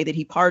Wednesday that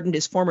he pardoned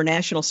his former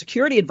national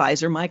security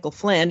advisor, Michael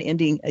Flynn,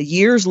 ending a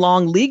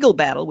years-long legal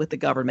battle with the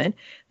government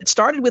that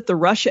started with the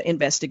Russia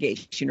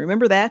investigation.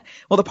 Remember that?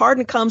 Well, the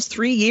pardon comes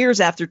 3 years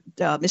after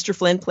Mr.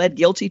 Flynn pled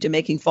guilty to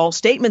making false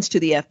statements to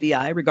the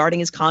FBI regarding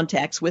his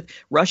contacts with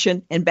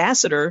Russian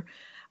Ambassador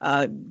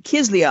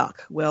Kislyak.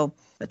 Well,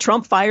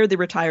 Trump fired the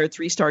retired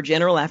 3-star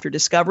general after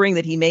discovering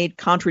that he made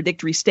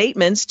contradictory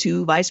statements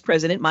to Vice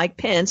President Mike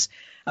Pence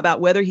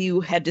about whether he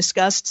had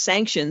discussed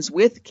sanctions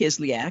with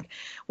Kislyak.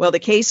 Well, the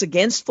case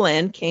against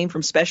Flynn came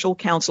from special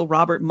counsel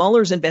Robert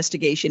Mueller's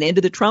investigation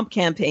into the Trump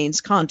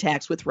campaign's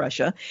contacts with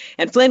Russia.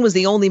 And Flynn was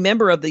the only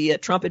member of the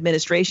Trump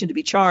administration to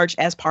be charged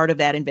as part of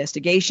that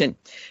investigation.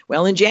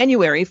 Well, in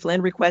January,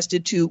 Flynn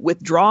requested to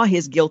withdraw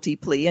his guilty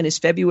plea, and his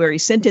February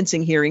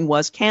sentencing hearing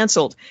was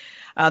canceled.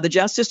 The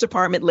Justice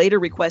Department later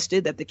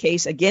requested that the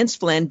case against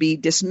Flynn be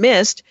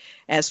dismissed,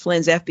 as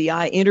Flynn's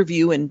FBI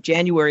interview in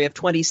January of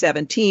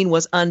 2017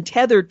 was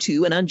untethered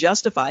to and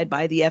unjustified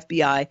by the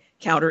FBI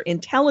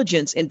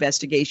counterintelligence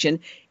investigation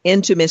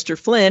into Mr.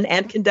 Flynn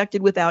and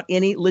conducted without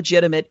any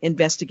legitimate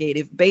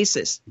investigative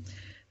basis.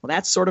 Well,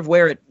 that's sort of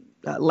where it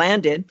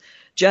landed.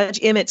 Judge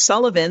Emmett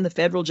Sullivan, the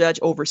federal judge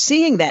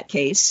overseeing that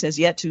case, has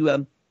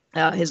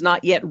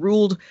not yet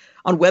ruled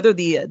on whether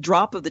the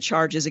drop of the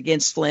charges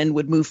against Flynn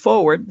would move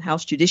forward.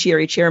 House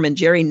Judiciary Chairman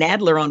Jerry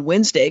Nadler on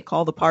Wednesday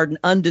called the pardon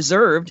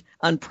undeserved,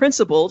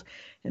 unprincipled,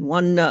 and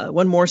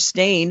one more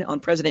stain on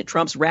President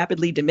Trump's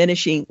rapidly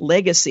diminishing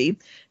legacy.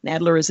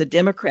 Nadler is a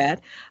Democrat.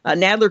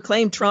 Nadler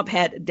claimed Trump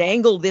had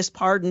dangled this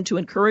pardon to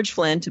encourage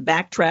Flynn to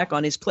backtrack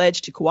on his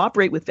pledge to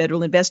cooperate with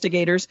federal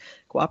investigators,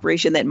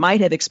 cooperation that might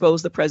have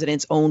exposed the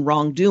president's own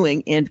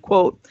wrongdoing, end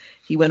quote.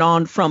 He went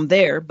on from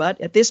there,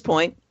 but at this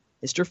point,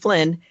 Mr.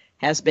 Flynn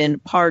has been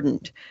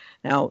pardoned.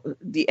 Now,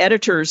 the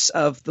editors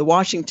of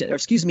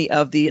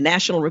the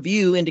National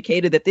Review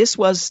indicated that this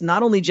was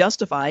not only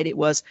justified, it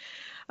was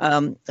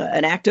an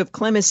act of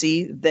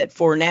clemency that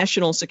for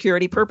national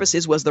security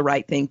purposes was the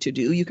right thing to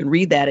do. You can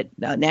read that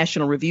at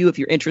National Review if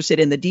you're interested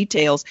in the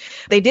details.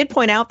 They did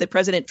point out that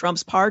President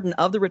Trump's pardon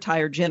of the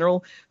retired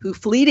general who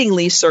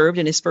fleetingly served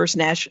in his first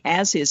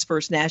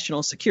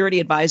national security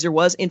advisor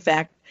was, in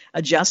fact,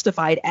 a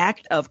justified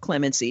act of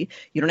clemency.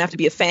 You don't have to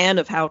be a fan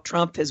of how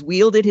Trump has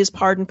wielded his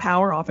pardon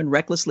power, often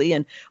recklessly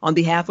and on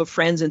behalf of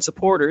friends and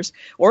supporters,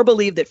 or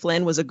believe that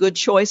Flynn was a good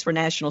choice for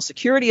national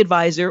security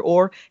advisor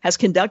or has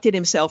conducted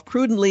himself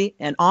prudently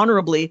and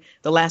honorably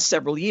the last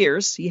several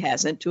years. He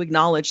hasn't, to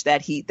acknowledge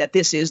that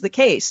this is the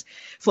case.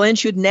 Flynn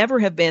should never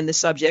have been the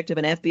subject of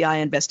an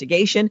FBI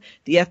investigation.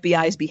 The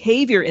FBI's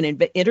behavior in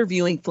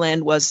interviewing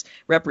Flynn was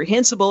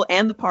reprehensible,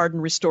 and the pardon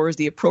restores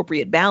the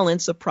appropriate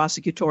balance of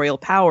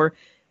prosecutorial power,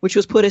 which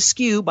was put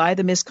askew by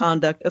the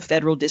misconduct of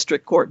federal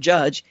district court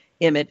judge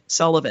Emmett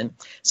Sullivan.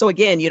 So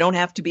again, you don't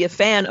have to be a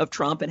fan of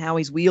Trump and how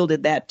he's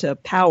wielded that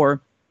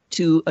power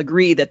to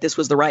agree that this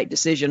was the right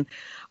decision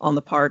on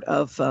the part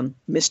of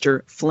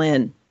Mr.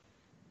 Flynn.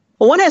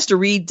 Well, one has to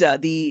read to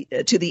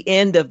the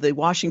end of the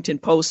Washington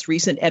Post's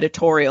recent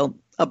editorial,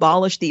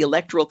 Abolish the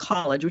Electoral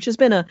College, which has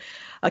been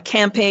a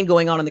campaign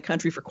going on in the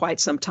country for quite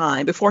some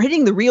time, before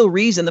hitting the real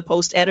reason the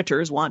Post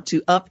editors want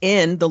to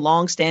upend the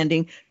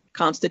longstanding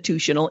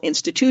constitutional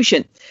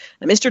institution.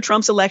 Now, Mr.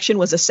 Trump's election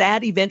was a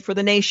sad event for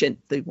the nation,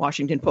 the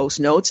Washington Post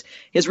notes.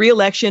 His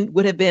reelection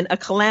would have been a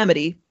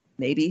calamity,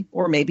 maybe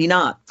or maybe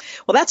not.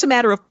 Well, that's a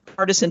matter of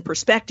partisan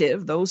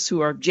perspective. Those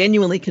who are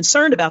genuinely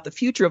concerned about the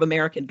future of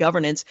American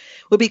governance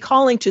will be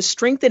calling to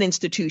strengthen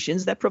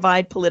institutions that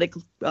provide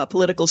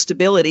political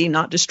stability,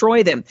 not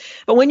destroy them.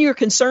 But when your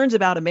concerns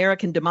about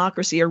American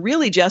democracy are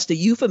really just a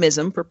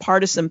euphemism for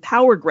partisan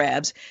power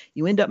grabs,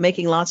 you end up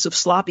making lots of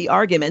sloppy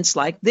arguments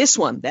like this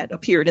one that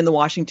appeared in the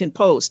Washington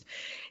Post.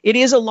 It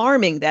is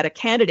alarming that a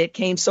candidate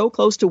came so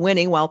close to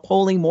winning while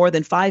polling more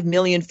than 5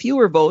 million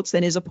fewer votes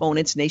than his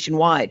opponents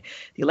nationwide.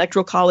 The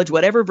Electoral College,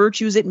 whatever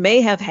virtues it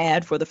may have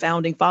had for the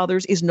Founding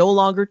Fathers, is no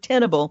longer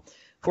tenable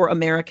for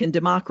American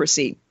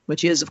democracy,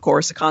 which is, of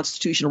course, a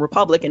constitutional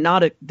republic and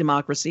not a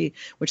democracy,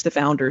 which the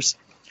founders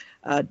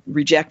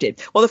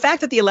rejected. Well, the fact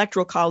that the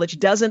Electoral College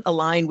doesn't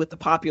align with the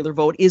popular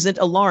vote isn't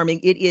alarming.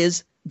 It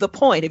is the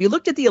point. If you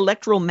looked at the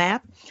electoral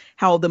map,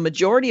 how the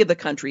majority of the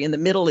country in the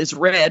middle is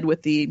red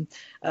with the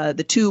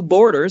two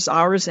borders,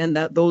 ours and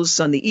those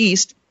on the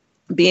east,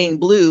 being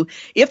blue.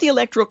 If the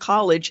Electoral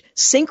College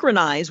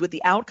synchronized with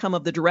the outcome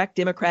of the direct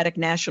Democratic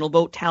national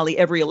vote tally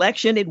every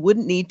election, it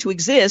wouldn't need to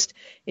exist.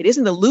 It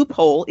isn't a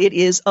loophole. It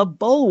is a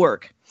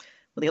bulwark.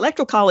 Well, the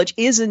Electoral College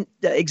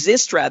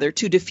exists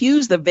to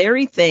diffuse the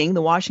very thing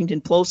the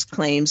Washington Post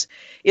claims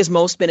is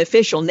most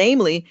beneficial,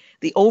 namely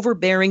the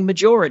overbearing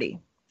majority.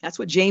 That's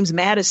what James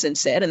Madison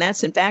said, and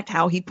that's in fact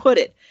how he put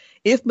it.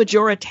 If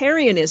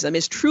majoritarianism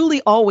is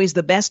truly always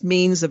the best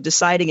means of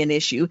deciding an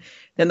issue,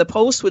 then the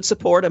Post would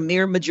support a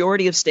mere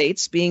majority of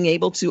states being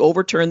able to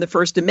overturn the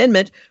First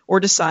Amendment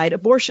or decide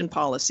abortion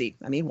policy.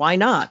 I mean, why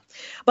not?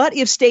 But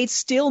if states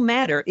still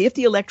matter, if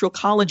the Electoral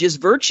College's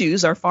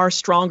virtues are far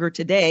stronger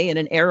today in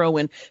an era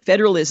when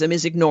federalism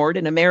is ignored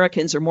and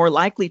Americans are more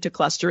likely to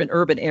cluster in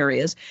urban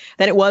areas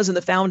than it was in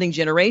the founding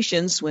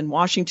generations when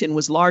Washington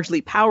was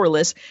largely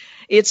powerless,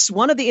 it's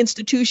one of the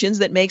institutions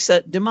that makes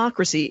a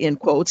democracy, in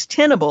quotes,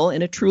 tenable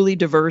in a truly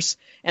diverse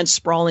and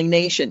sprawling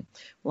nation.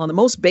 Well, on the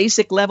most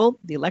basic level,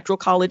 the Electoral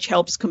College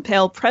helps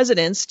compel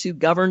presidents to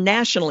govern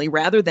nationally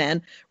rather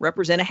than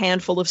represent a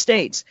handful of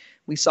states.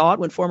 We saw it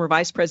when former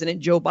Vice President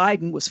Joe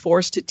Biden was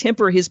forced to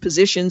temper his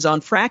positions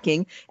on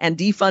fracking and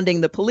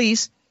defunding the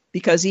police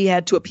because he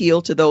had to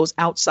appeal to those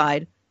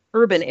outside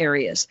urban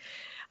areas.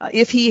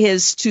 If he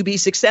is to be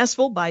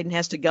successful, Biden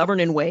has to govern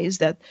in ways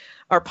that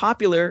are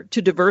popular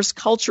to diverse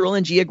cultural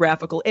and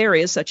geographical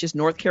areas such as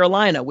North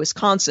Carolina,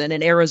 Wisconsin,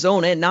 and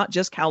Arizona, and not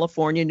just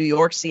California, New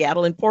York,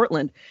 Seattle, and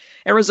Portland.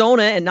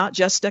 Arizona and not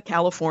just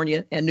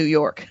California and New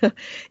York.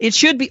 It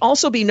should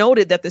also be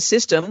noted that the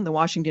system the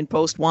Washington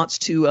Post wants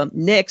to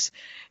nix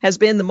has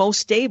been the most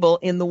stable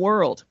in the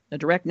world. A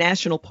direct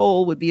national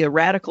poll would be a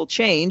radical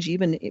change,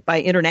 even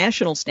by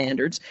international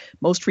standards.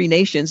 Most free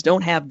nations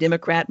don't have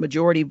Democrat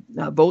majority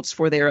votes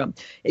for their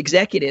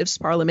executives.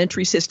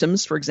 Parliamentary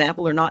systems, for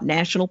example, are not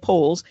national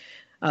polls.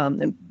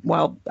 And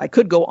while I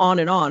could go on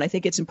and on, I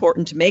think it's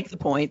important to make the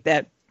point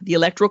that the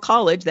Electoral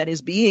College that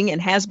is being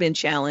and has been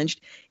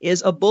challenged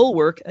is a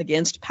bulwark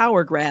against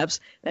power grabs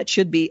that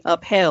should be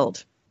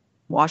upheld.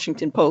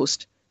 Washington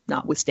Post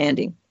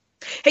notwithstanding.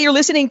 Hey, you're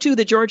listening to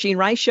The Georgene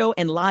Rice Show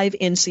and live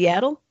in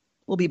Seattle.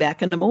 We'll be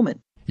back in a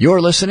moment.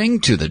 You're listening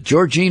to The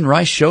Georgene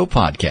Rice Show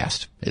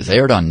podcast. It's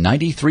aired on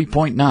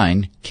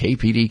 93.9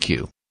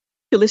 KPDQ.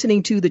 You're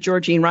listening to The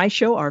Georgene Rice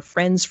Show. Our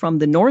friends from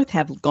the north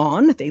have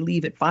gone. They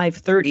leave at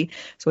 5:30,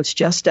 so it's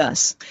just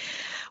us.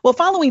 Well,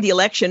 following the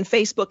election,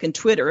 Facebook and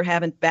Twitter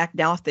haven't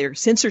backed out their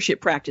censorship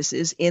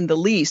practices in the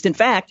least. In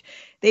fact,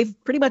 they've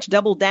pretty much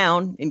doubled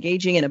down,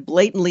 engaging in a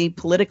blatantly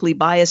politically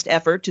biased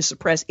effort to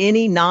suppress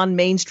any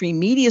non-mainstream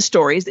media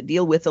stories that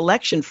deal with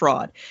election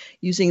fraud.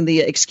 Using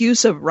the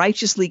excuse of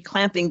righteously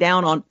clamping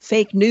down on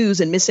fake news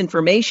and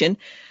misinformation,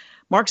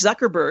 Mark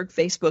Zuckerberg,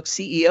 Facebook's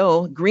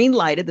CEO,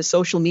 greenlighted the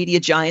social media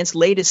giant's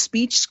latest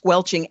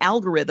speech-squelching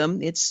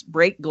algorithm, its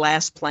Break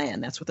Glass plan.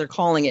 That's what they're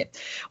calling it.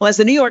 Well, as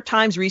the New York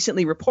Times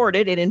recently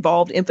reported, it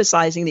involved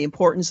emphasizing the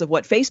importance of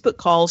what Facebook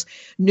calls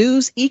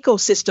News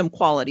Ecosystem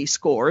Quality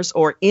Scores,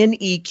 or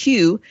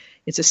NEQ.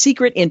 It's a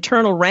secret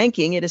internal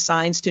ranking it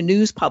assigns to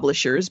news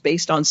publishers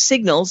based on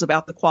signals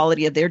about the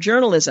quality of their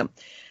journalism.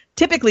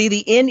 Typically,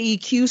 the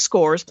NEQ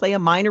scores play a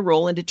minor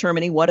role in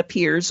determining what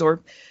appears or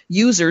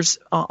users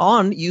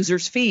on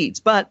users' feeds.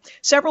 But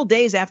several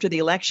days after the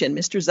election,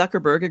 Mr.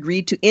 Zuckerberg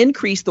agreed to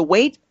increase the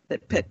weight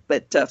that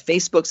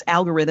Facebook's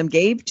algorithm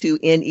gave to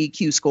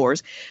NEQ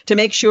scores to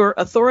make sure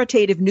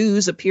authoritative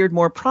news appeared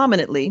more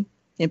prominently,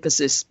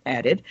 emphasis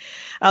added.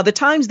 The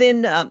Times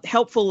then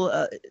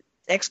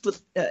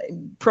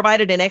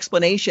provided an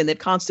explanation that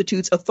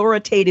constitutes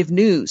authoritative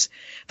news.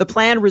 The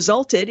plan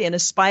resulted in a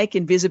spike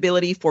in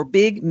visibility for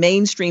big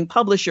mainstream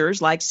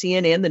publishers like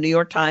CNN, the New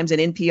York Times,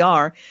 and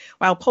NPR,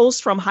 while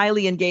posts from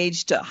highly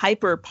engaged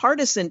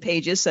hyper-partisan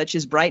pages such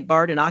as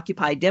Breitbart and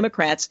Occupy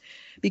Democrats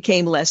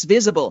became less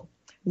visible.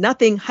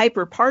 Nothing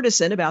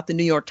hyper-partisan about the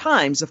New York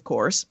Times, of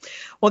course.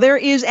 Well, there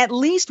is at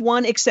least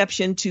one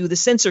exception to the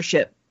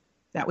censorship.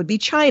 That would be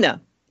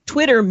China.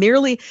 Twitter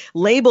merely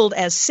labeled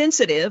as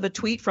sensitive a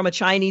tweet from a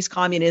Chinese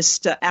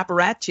communist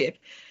apparatchik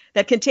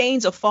that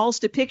contains a false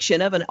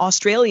depiction of an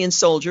Australian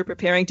soldier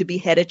preparing to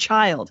behead a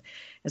child.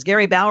 As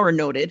Gary Bauer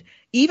noted,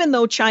 even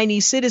though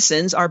Chinese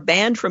citizens are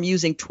banned from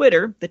using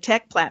Twitter, the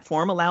tech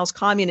platform allows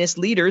communist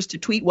leaders to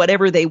tweet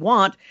whatever they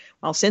want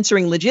while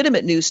censoring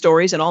legitimate news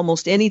stories and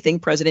almost anything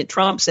President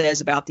Trump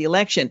says about the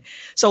election.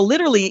 So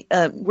literally,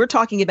 we're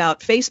talking about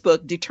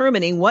Facebook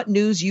determining what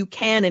news you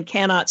can and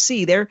cannot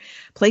see. They're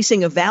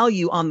placing a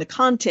value on the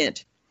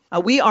content.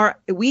 We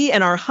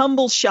in our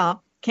humble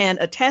shop can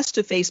attest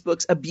to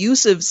Facebook's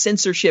abusive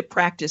censorship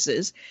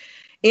practices.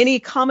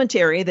 Any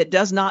commentary that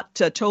does not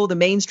toe the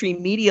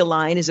mainstream media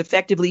line is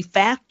effectively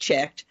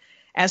fact-checked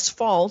as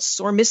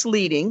false or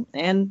misleading,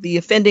 and the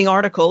offending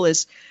article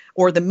is,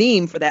 or the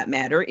meme for that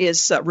matter,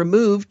 is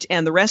removed,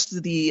 and the rest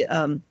of the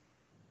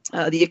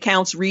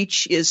account's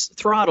reach is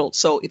throttled.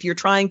 So if you're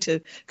trying to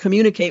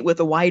communicate with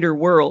a wider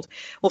world.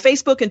 Well,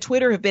 Facebook and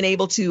Twitter have been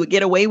able to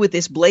get away with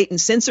this blatant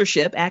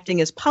censorship,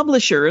 acting as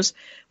publishers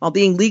while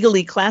being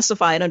legally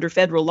classified under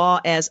federal law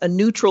as a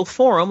neutral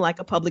forum like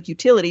a public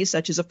utility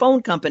such as a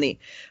phone company.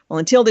 Well,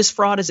 until this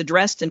fraud is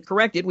addressed and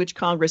corrected, which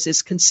Congress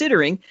is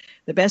considering,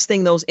 the best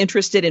thing those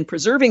interested in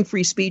preserving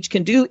free speech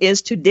can do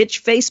is to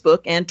ditch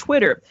Facebook and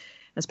Twitter.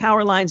 As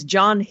Powerline's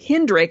John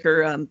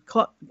Hindraker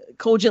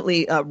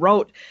cogently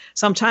wrote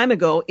some time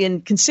ago,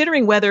 in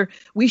considering whether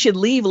we should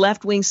leave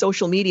left-wing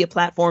social media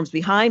platforms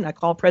behind, I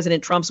call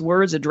President Trump's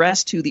words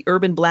addressed to the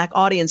urban black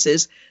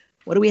audiences,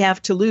 what do we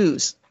have to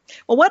lose?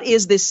 Well, what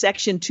is this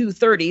Section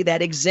 230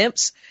 that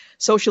exempts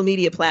social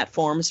media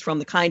platforms from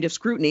the kind of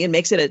scrutiny and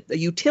makes it a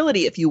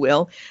utility, if you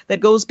will, that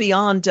goes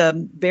beyond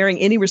bearing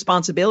any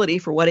responsibility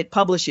for what it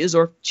publishes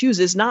or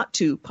chooses not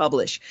to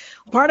publish?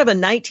 Part of a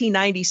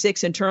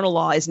 1996 internal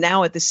law is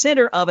now at the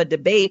center of a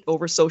debate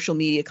over social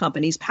media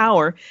companies'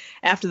 power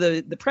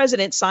after the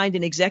president signed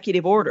an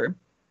executive order.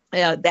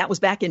 That was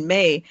back in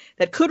May,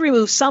 that could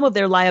remove some of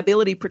their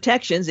liability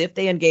protections if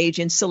they engage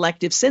in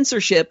selective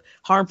censorship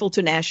harmful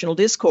to national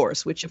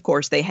discourse, which, of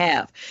course, they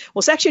have.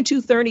 Well, Section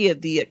 230 of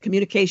the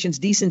Communications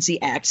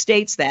Decency Act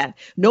states that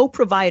no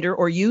provider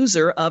or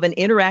user of an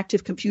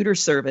interactive computer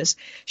service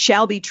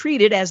shall be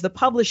treated as the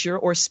publisher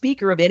or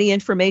speaker of any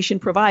information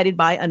provided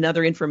by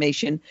another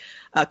information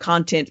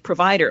content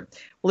provider.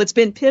 Well, it's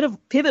been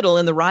pivotal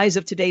in the rise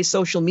of today's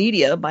social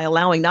media by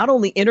allowing not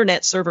only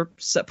internet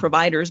service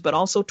providers, but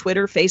also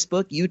Twitter,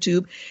 Facebook,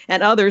 YouTube,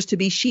 and others to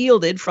be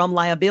shielded from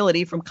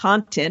liability from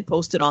content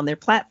posted on their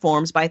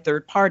platforms by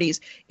third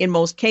parties in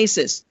most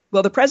cases.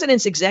 Well, the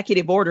president's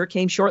executive order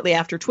came shortly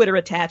after Twitter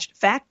attached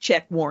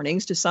fact-check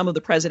warnings to some of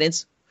the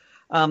president's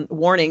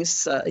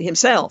warnings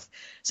himself.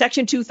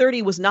 Section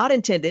 230 was not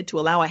intended to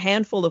allow a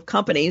handful of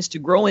companies to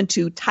grow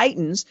into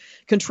titans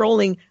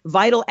controlling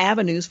vital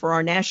avenues for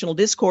our national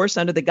discourse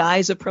under the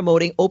guise of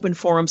promoting open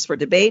forums for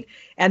debate,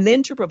 and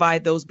then to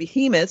provide those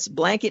behemoths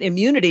blanket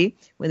immunity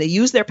when they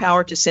use their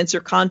power to censor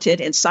content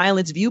and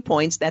silence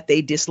viewpoints that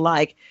they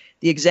dislike,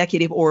 the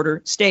executive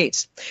order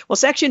states. Well,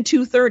 Section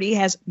 230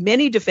 has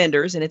many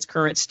defenders in its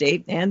current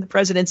state, and the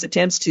president's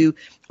attempts to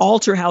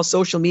alter how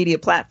social media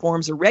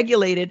platforms are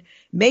regulated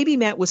may be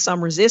met with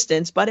some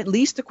resistance, but at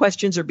least the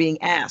questions are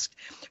being asked.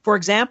 For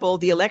example,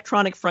 the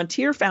Electronic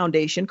Frontier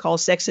Foundation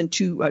calls Section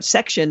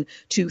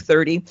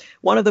 230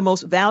 one of the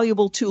most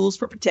valuable tools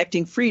for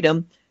protecting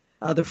freedom,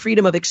 the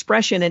freedom of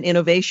expression and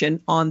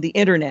innovation on the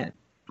internet.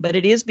 But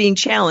it is being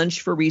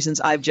challenged for reasons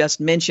I've just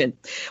mentioned.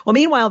 Well,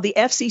 meanwhile, the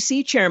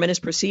FCC chairman is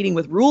proceeding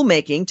with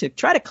rulemaking to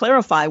try to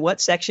clarify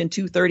what Section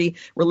 230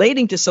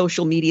 relating to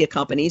social media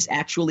companies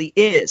actually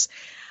is.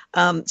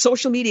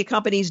 Social media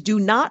companies do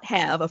not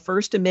have a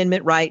First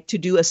Amendment right to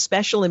do a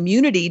special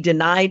immunity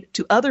denied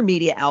to other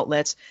media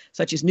outlets,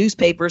 such as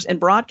newspapers and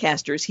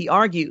broadcasters, he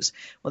argues.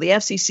 Well, the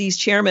FCC's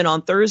chairman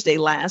on Thursday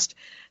last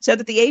said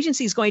that the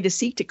agency is going to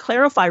seek to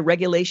clarify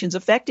regulations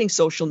affecting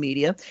social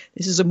media.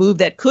 This is a move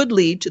that could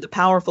lead to the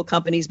powerful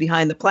companies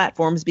behind the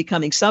platforms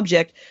becoming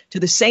subject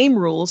to the same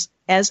rules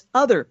as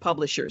other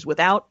publishers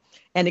without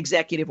an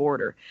executive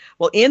order.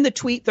 Well, in the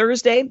tweet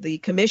Thursday, the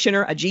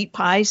commissioner, Ajit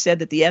Pai, said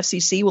that the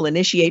FCC will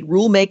initiate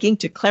rulemaking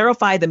to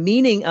clarify the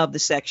meaning of the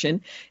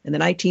section in the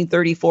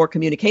 1934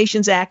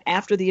 Communications Act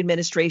after the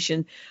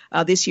administration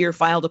this year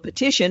filed a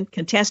petition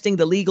contesting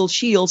the legal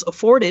shields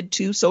afforded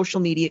to social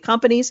media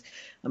companies,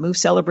 a move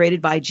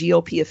celebrated by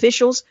GOP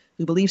officials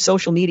who believe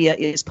social media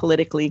is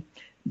politically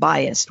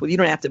biased. Well, you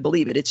don't have to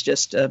believe it. It's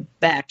just a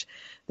fact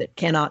that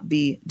cannot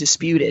be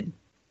disputed.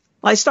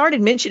 I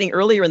started mentioning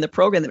earlier in the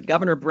program that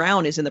Governor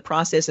Brown is in the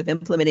process of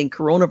implementing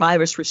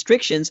coronavirus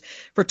restrictions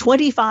for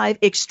 25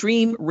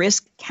 extreme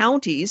risk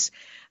counties.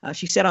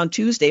 She said on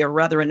Tuesday, or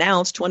rather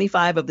announced,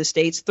 25 of the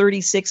state's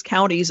 36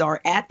 counties are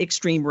at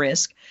extreme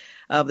risk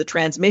of the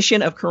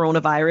transmission of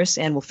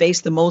coronavirus and will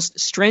face the most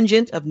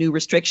stringent of new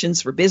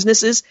restrictions for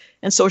businesses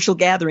and social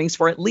gatherings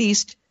for at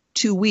least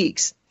 2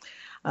 weeks.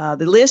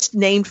 The list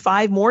named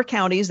 5 more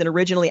counties than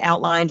originally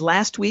outlined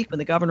last week when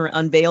the governor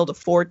unveiled a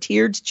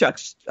 4-tiered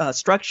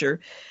structure.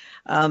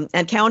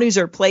 And counties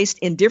are placed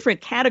in different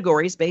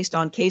categories based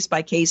on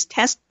case-by-case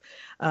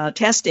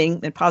testing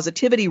and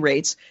positivity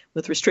rates,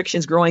 with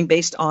restrictions growing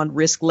based on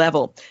risk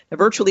level. Now,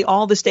 virtually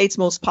all the state's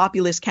most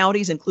populous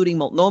counties, including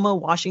Multnomah,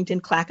 Washington,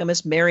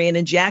 Clackamas, Marion,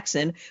 and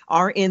Jackson,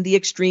 are in the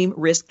extreme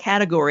risk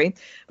category.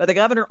 But the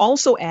governor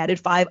also added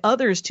 5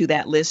 others to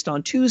that list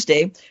on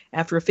Tuesday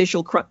after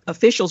officials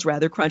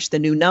crunched the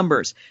new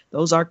numbers.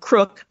 Those are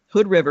Crook,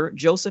 Hood River,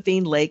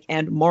 Josephine, Lake,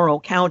 and Morrow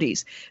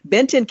counties.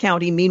 Benton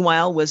County,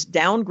 meanwhile, was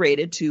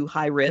downgraded to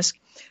high risk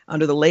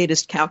under the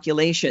latest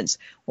calculations.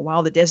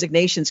 While the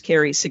designations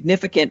carry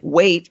significant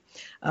weight,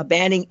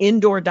 banning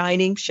indoor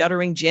dining,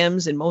 shuttering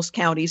gyms in most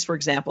counties, for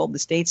example, the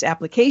state's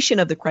application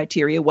of the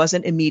criteria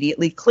wasn't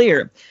immediately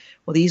clear.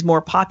 Well, these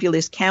more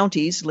populous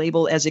counties,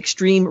 labeled as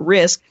extreme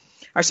risk,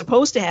 are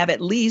supposed to have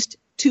at least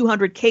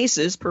 200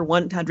 cases per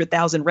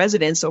 100,000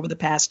 residents over the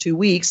past 2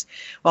 weeks,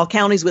 while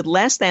counties with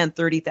less than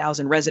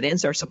 30,000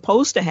 residents are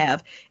supposed to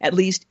have at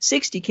least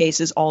 60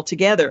 cases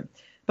altogether.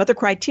 But the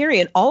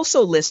criterion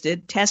also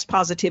listed test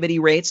positivity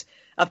rates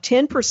of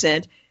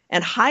 10%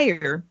 and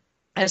higher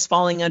as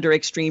falling under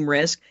extreme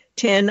risk.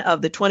 10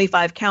 of the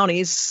 25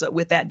 counties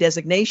with that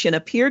designation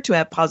appear to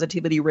have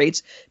positivity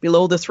rates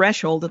below the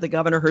threshold that the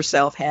governor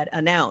herself had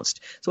announced.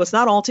 So it's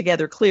not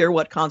altogether clear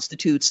what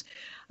constitutes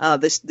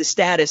the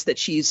status that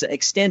she's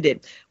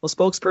extended. Well,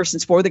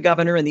 spokespersons for the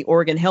governor and the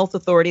Oregon Health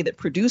Authority that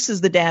produces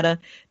the data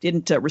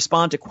didn't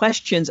respond to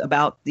questions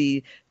about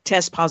the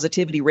test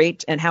positivity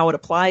rate and how it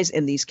applies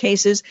in these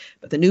cases.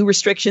 But the new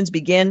restrictions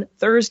begin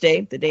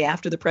Thursday, the day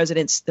after the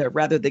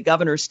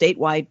governor's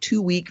statewide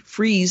 2-week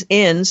freeze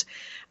ends.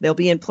 They'll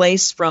be in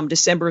place from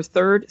December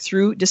 3rd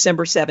through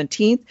December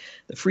 17th.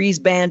 The freeze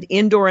banned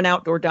indoor and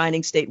outdoor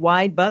dining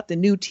statewide, but the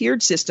new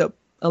tiered system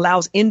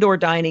allows indoor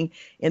dining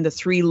in the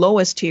 3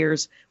 lowest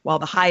tiers, while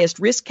the highest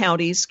risk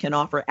counties can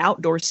offer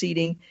outdoor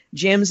seating.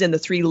 Gyms in the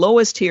 3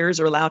 lowest tiers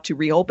are allowed to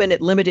reopen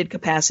at limited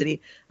capacity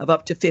of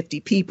up to 50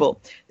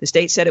 people. The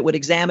state said it would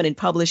examine and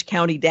publish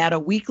county data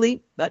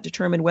weekly, but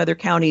determine whether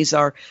counties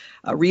are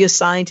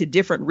reassigned to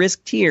different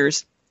risk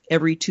tiers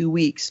every 2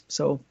 weeks.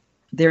 So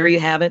there you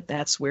have it.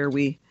 That's where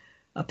we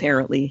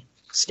apparently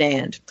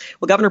stand.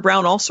 Well, Governor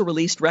Brown also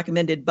released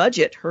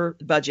her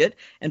budget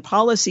and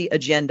policy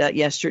agenda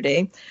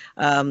yesterday.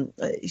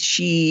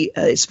 She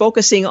is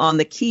focusing on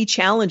the key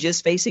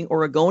challenges facing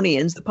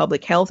Oregonians, the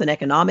public health and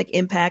economic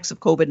impacts of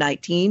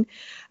COVID-19,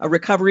 a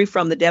recovery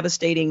from the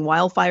devastating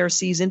wildfire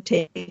season,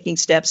 taking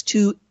steps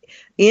to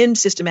end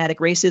systematic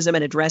racism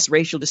and address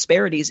racial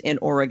disparities in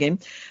Oregon.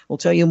 We'll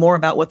tell you more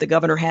about what the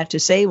governor had to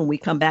say when we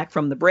come back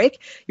from the break.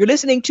 You're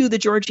listening to The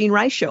Georgene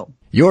Rice Show.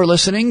 You're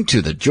listening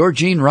to The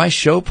Georgene Rice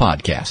Show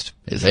podcast.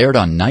 It's aired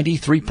on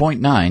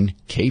 93.9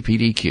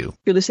 KPDQ.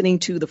 You're listening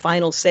to the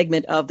final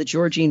segment of The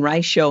Georgene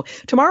Rice Show.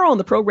 Tomorrow on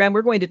the program,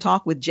 we're going to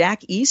talk with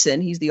Jack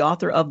Eason. He's the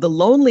author of The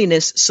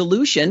Loneliness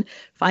Solution,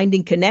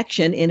 Finding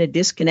Connection in a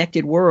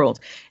Disconnected World.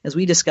 As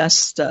we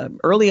discussed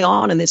early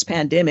on in this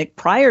pandemic,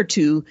 prior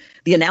to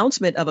the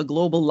announcement of a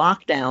global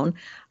lockdown,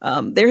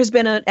 there has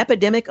been an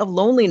epidemic of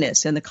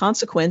loneliness, and the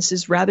consequence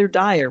is rather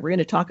dire. We're going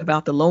to talk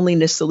about the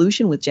loneliness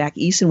solution with Jack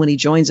Eason when he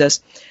joins us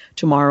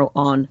tomorrow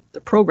on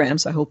the program,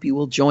 so I hope you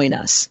will join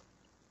us.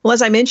 Well,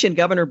 as I mentioned,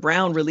 Governor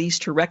Brown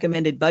released her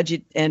recommended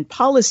budget and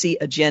policy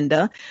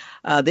agenda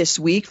this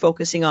week,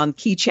 focusing on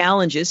key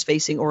challenges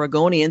facing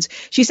Oregonians.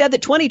 She said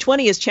that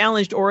 2020 has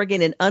challenged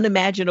Oregon in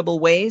unimaginable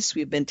ways.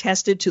 We've been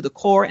tested to the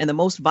core, and the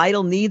most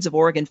vital needs of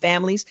Oregon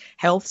families,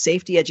 health,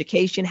 safety,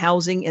 education,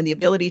 housing, and the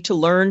ability to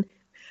learn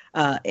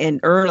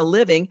and earn a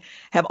living,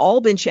 have all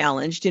been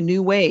challenged in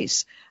new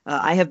ways.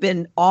 I have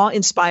been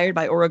awe-inspired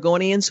by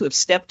Oregonians who have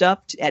stepped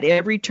up at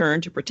every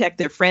turn to protect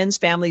their friends,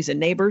 families, and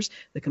neighbors.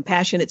 The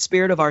compassionate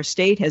spirit of our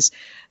state has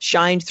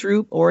shined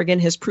through. Oregon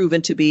has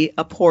proven to be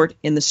a port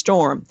in the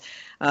storm.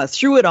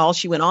 Through it all,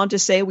 she went on to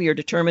say, we are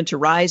determined to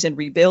rise and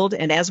rebuild,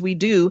 and as we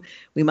do,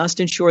 we must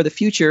ensure the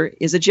future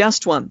is a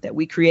just one, that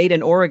we create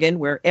an Oregon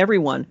where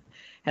everyone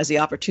has the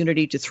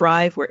opportunity to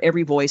thrive, where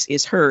every voice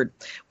is heard.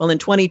 Well, in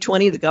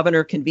 2020, the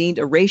governor convened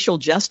a racial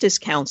justice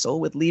council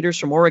with leaders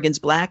from Oregon's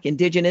Black,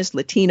 Indigenous,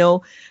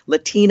 Latino,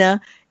 Latina,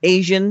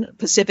 Asian,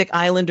 Pacific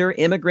Islander,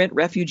 immigrant,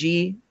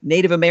 refugee,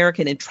 Native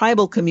American, and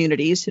tribal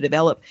communities to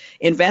develop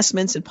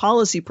investments and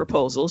policy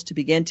proposals to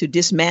begin to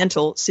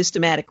dismantle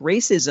systematic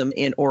racism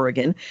in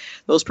Oregon.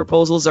 Those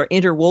proposals are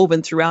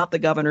interwoven throughout the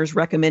governor's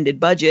recommended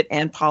budget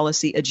and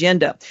policy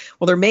agenda.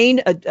 Well, their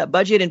main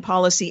budget and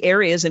policy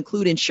areas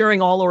include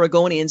ensuring all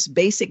Oregonians'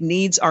 basic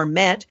needs are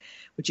met,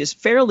 which is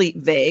fairly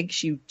vague.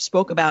 She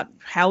spoke about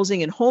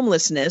housing and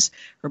homelessness.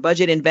 Her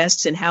budget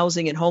invests in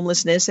housing and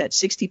homelessness at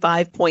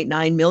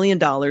 $65.9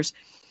 million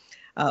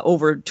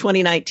over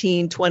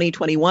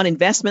 2019-2021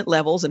 investment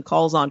levels, and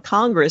calls on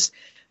Congress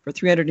for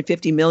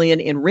 $350 million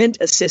in rent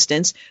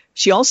assistance.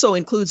 She also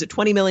includes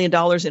 $20 million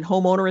in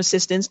homeowner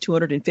assistance,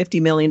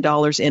 $250 million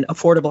in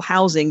affordable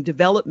housing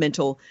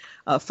developmental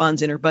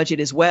funds in her budget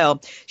as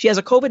well. She has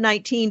a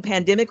COVID-19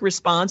 pandemic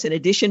response. In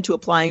addition to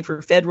applying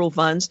for federal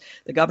funds,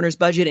 the governor's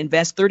budget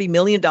invests $30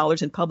 million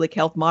in public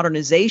health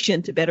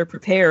modernization to better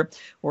prepare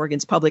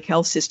Oregon's public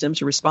health system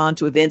to respond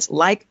to events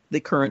like the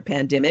current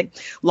pandemic.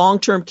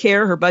 Long-term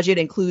care, her budget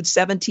includes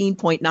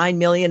 $17.9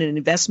 million in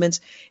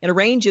investments in a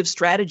range of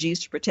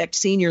strategies to protect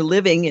senior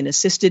living and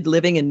assisted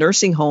living and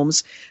nursing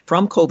homes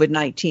from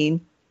COVID-19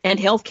 and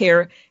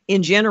healthcare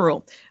in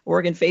general.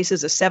 Oregon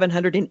faces a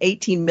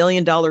 $718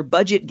 million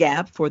budget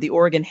gap for the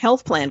Oregon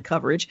Health Plan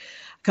coverage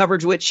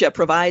which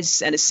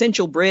provides an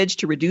essential bridge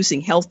to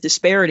reducing health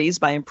disparities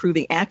by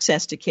improving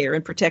access to care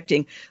and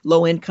protecting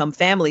low-income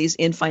families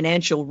in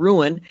financial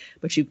ruin.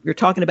 But you're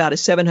talking about a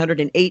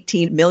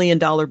 $718 million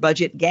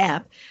budget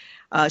gap.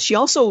 She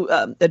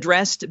also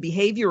addressed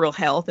behavioral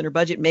health, and her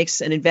budget makes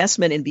an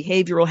investment in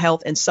behavioral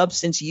health and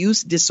substance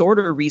use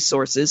disorder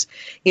resources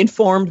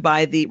informed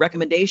by the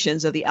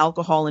recommendations of the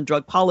Alcohol and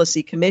Drug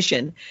Policy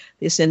Commission.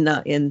 This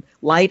in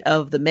light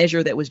of the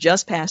measure that was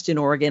just passed in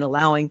Oregon,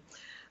 allowing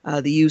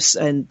the use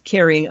and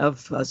carrying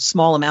of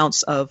small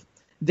amounts of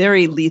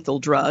very lethal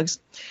drugs.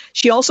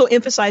 She also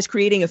emphasized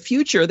creating a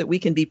future that we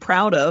can be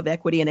proud of.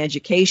 Equity in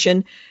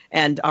education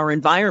and our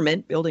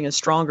environment. Building a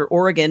stronger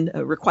Oregon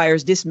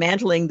requires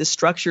dismantling the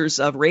structures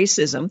of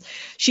racism.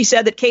 She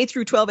said that K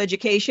through 12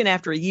 education,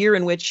 after a year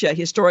in which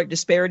historic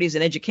disparities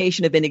in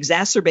education have been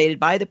exacerbated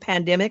by the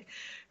pandemic,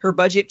 her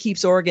budget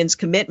keeps Oregon's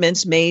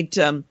commitments made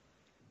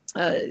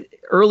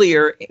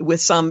earlier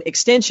with some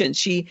extensions.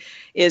 She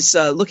is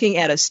looking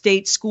at a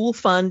state school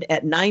fund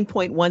at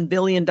 $9.1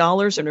 billion,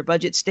 and her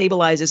budget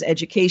stabilizes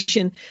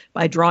education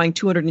by drawing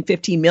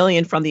 $250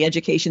 million from the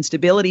Education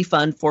Stability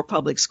Fund for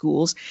public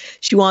schools.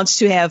 She wants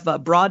to have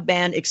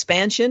broadband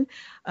expansion.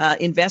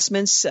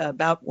 Investments,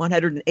 about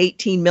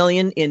 $118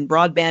 million in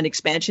broadband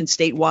expansion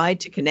statewide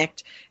to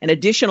connect an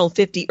additional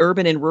 50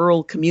 urban and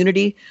rural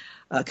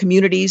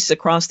communities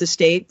across the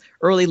state.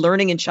 Early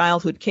learning and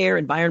childhood care,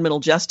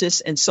 environmental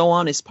justice, and so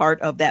on is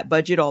part of that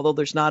budget, although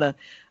there's not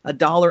a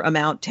dollar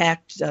amount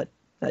tagged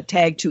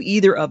to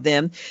either of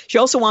them. She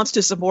also wants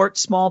to support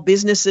small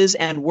businesses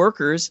and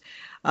workers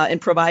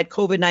and provide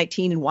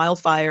COVID-19 and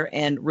wildfire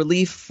and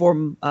relief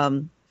from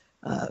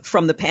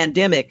the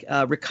pandemic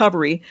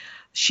recovery.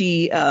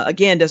 She,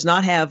 again, does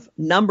not have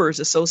numbers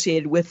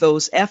associated with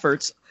those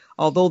efforts,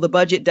 Although the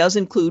budget does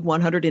include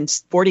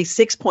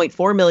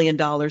 $146.4 million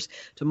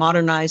to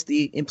modernize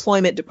the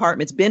Employment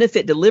Department's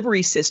benefit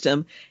delivery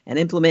system and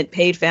implement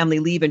paid family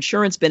leave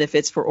insurance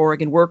benefits for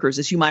Oregon workers.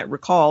 As you might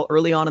recall,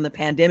 early on in the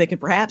pandemic,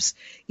 and perhaps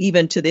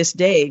even to this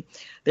day,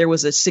 there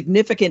was a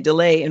significant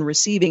delay in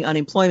receiving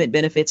unemployment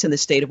benefits in the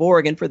state of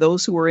Oregon for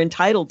those who were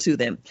entitled to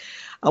them.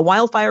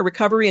 Wildfire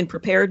recovery and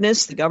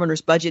preparedness, the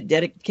governor's budget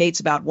dedicates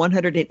about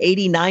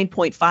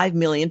 $189.5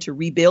 million to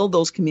rebuild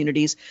those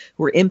communities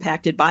who were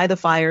impacted by the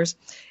fires.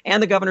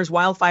 And the governor's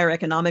Wildfire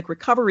Economic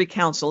Recovery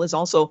Council is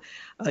also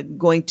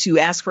going to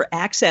ask for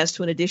access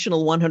to an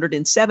additional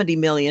 $170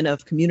 million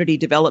of community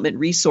development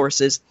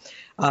resources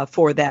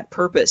for that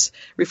purpose.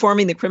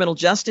 Reforming the criminal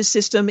justice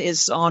system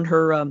is on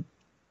her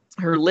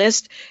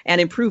list,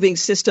 and improving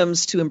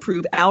systems to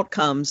improve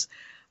outcomes.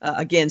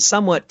 Again,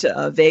 somewhat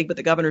vague, but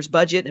the governor's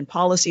budget and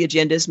policy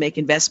agendas make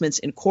investments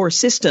in core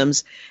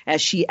systems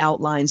as she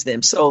outlines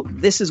them. So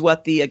this is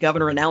what the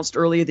governor announced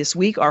earlier this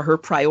week are her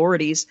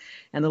priorities,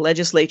 and the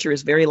legislature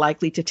is very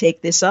likely to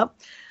take this up.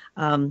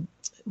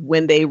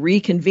 When they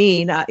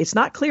reconvene, it's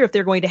not clear if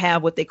they're going to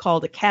have what they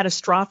called a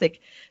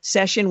catastrophic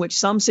session, which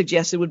some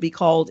suggested would be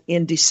called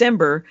in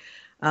December,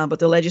 but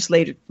the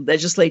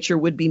legislature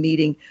would be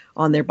meeting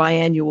on their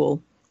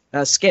biannual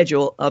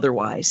schedule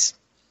otherwise.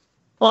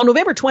 Well, on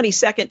November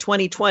 22nd,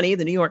 2020,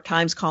 the New York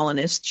Times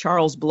columnist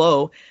Charles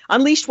Blow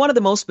unleashed one of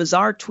the most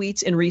bizarre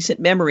tweets in recent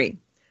memory.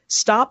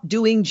 "Stop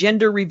doing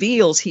gender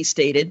reveals," he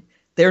stated.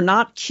 "They're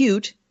not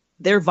cute.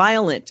 They're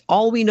violent.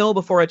 All we know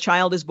before a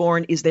child is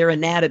born is their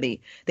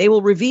anatomy. They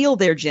will reveal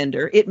their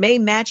gender. It may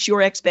match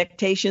your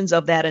expectations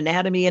of that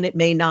anatomy, and it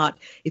may not.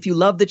 If you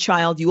love the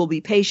child, you will be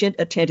patient,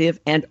 attentive,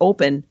 and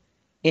open."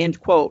 End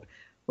quote.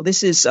 Well,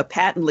 this is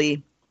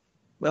patently,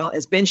 well,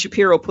 as Ben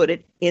Shapiro put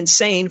it,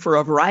 insane for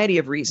a variety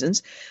of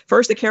reasons.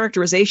 First, the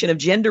characterization of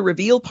gender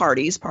reveal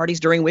parties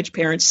during which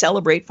parents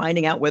celebrate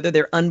finding out whether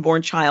their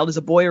unborn child is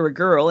a boy or a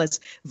girl,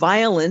 as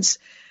violence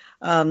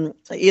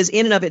is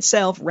in and of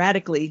itself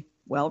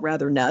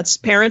rather nuts.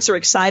 Parents are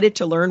excited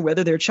to learn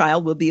whether their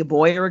child will be a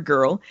boy or a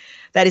girl.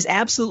 That is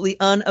absolutely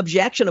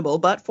unobjectionable,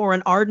 but for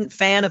an ardent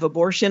fan of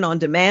abortion on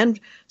demand,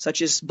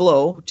 such as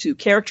Blow, to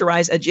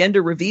characterize a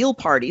gender reveal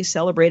party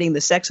celebrating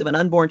the sex of an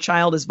unborn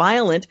child as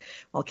violent,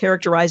 while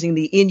characterizing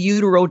the in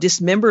utero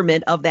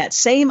dismemberment of that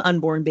same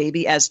unborn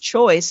baby as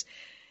choice,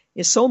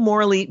 is so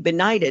morally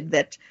benighted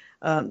that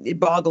it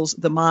boggles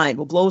the mind.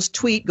 Well, Blow's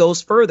tweet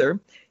goes further.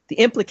 The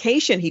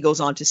implication, he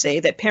goes on to say,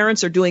 that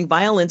parents are doing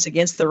violence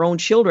against their own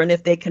children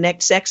if they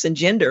connect sex and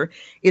gender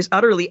is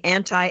utterly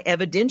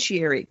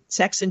anti-evidentiary.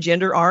 Sex and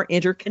gender are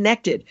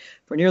interconnected.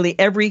 For nearly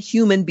every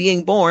human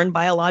being born,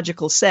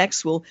 biological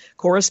sex will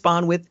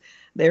correspond with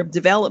their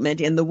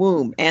development in the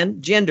womb.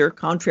 And gender,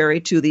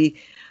 contrary to the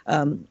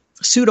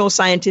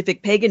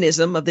pseudoscientific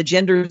paganism of the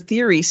gender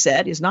theory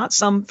set, is not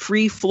some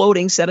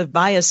free-floating set of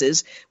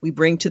biases we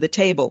bring to the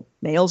table.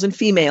 Males and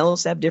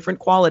females have different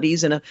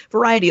qualities and a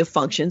variety of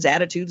functions,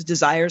 attitudes,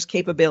 desires,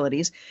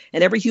 capabilities,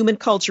 and every human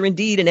culture,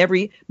 indeed in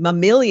every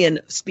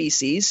mammalian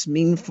species,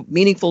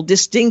 meaningful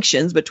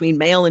distinctions between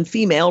male and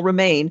female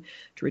remain.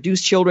 To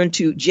reduce children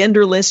to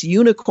genderless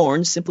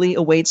unicorns simply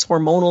awaiting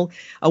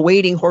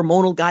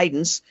hormonal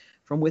guidance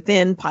from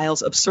within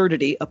piles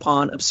absurdity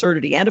upon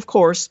absurdity. And of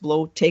course,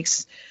 Blow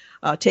takes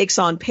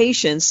on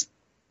patience.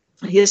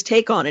 His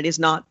take on it is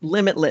not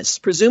limitless.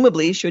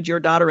 Presumably, should your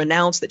daughter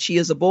announce that she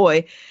is a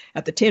boy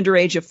at the tender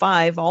age of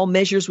 5, all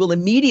measures will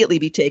immediately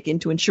be taken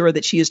to ensure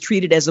that she is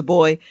treated as a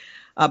boy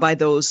by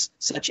those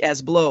such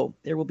as Blow.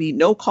 There will be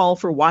no call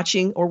for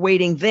watching or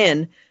waiting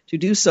then. To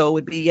do so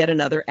would be yet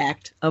another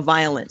act of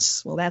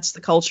violence. Well, that's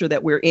the culture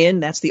that we're in.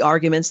 That's the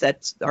arguments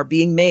that are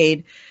being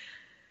made.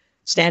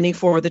 Standing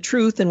for the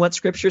truth and what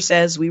Scripture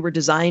says we were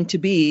designed to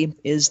be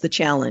is the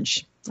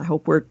challenge. I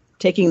hope we're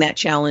taking that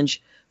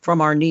challenge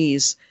from our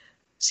knees,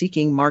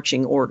 seeking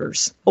marching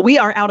orders. Well, we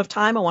are out of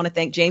time. I want to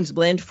thank James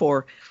Blend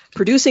for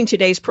producing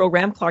today's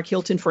program, Clark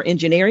Hilton for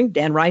engineering,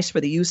 Dan Rice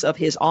for the use of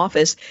his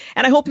office.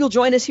 And I hope you'll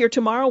join us here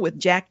tomorrow with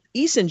Jack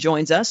Eason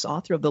joins us,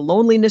 author of The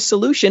Loneliness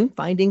Solution,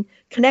 Finding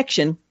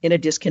Connection in a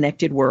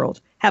Disconnected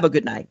World. Have a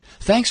good night.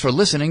 Thanks for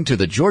listening to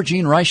the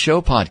Georgene Rice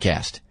Show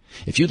podcast.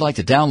 If you'd like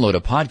to download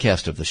a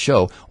podcast of the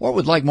show or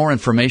would like more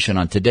information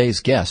on today's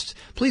guests,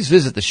 please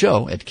visit the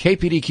show at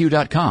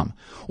kpdq.com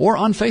or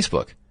on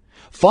Facebook.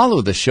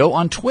 Follow the show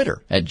on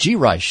Twitter at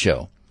GRice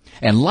Show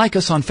and like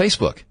us on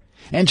Facebook.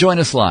 And join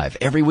us live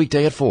every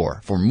weekday at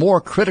 4 for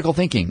more critical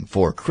thinking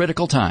for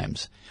critical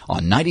times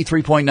on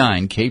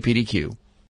 93.9 KPDQ.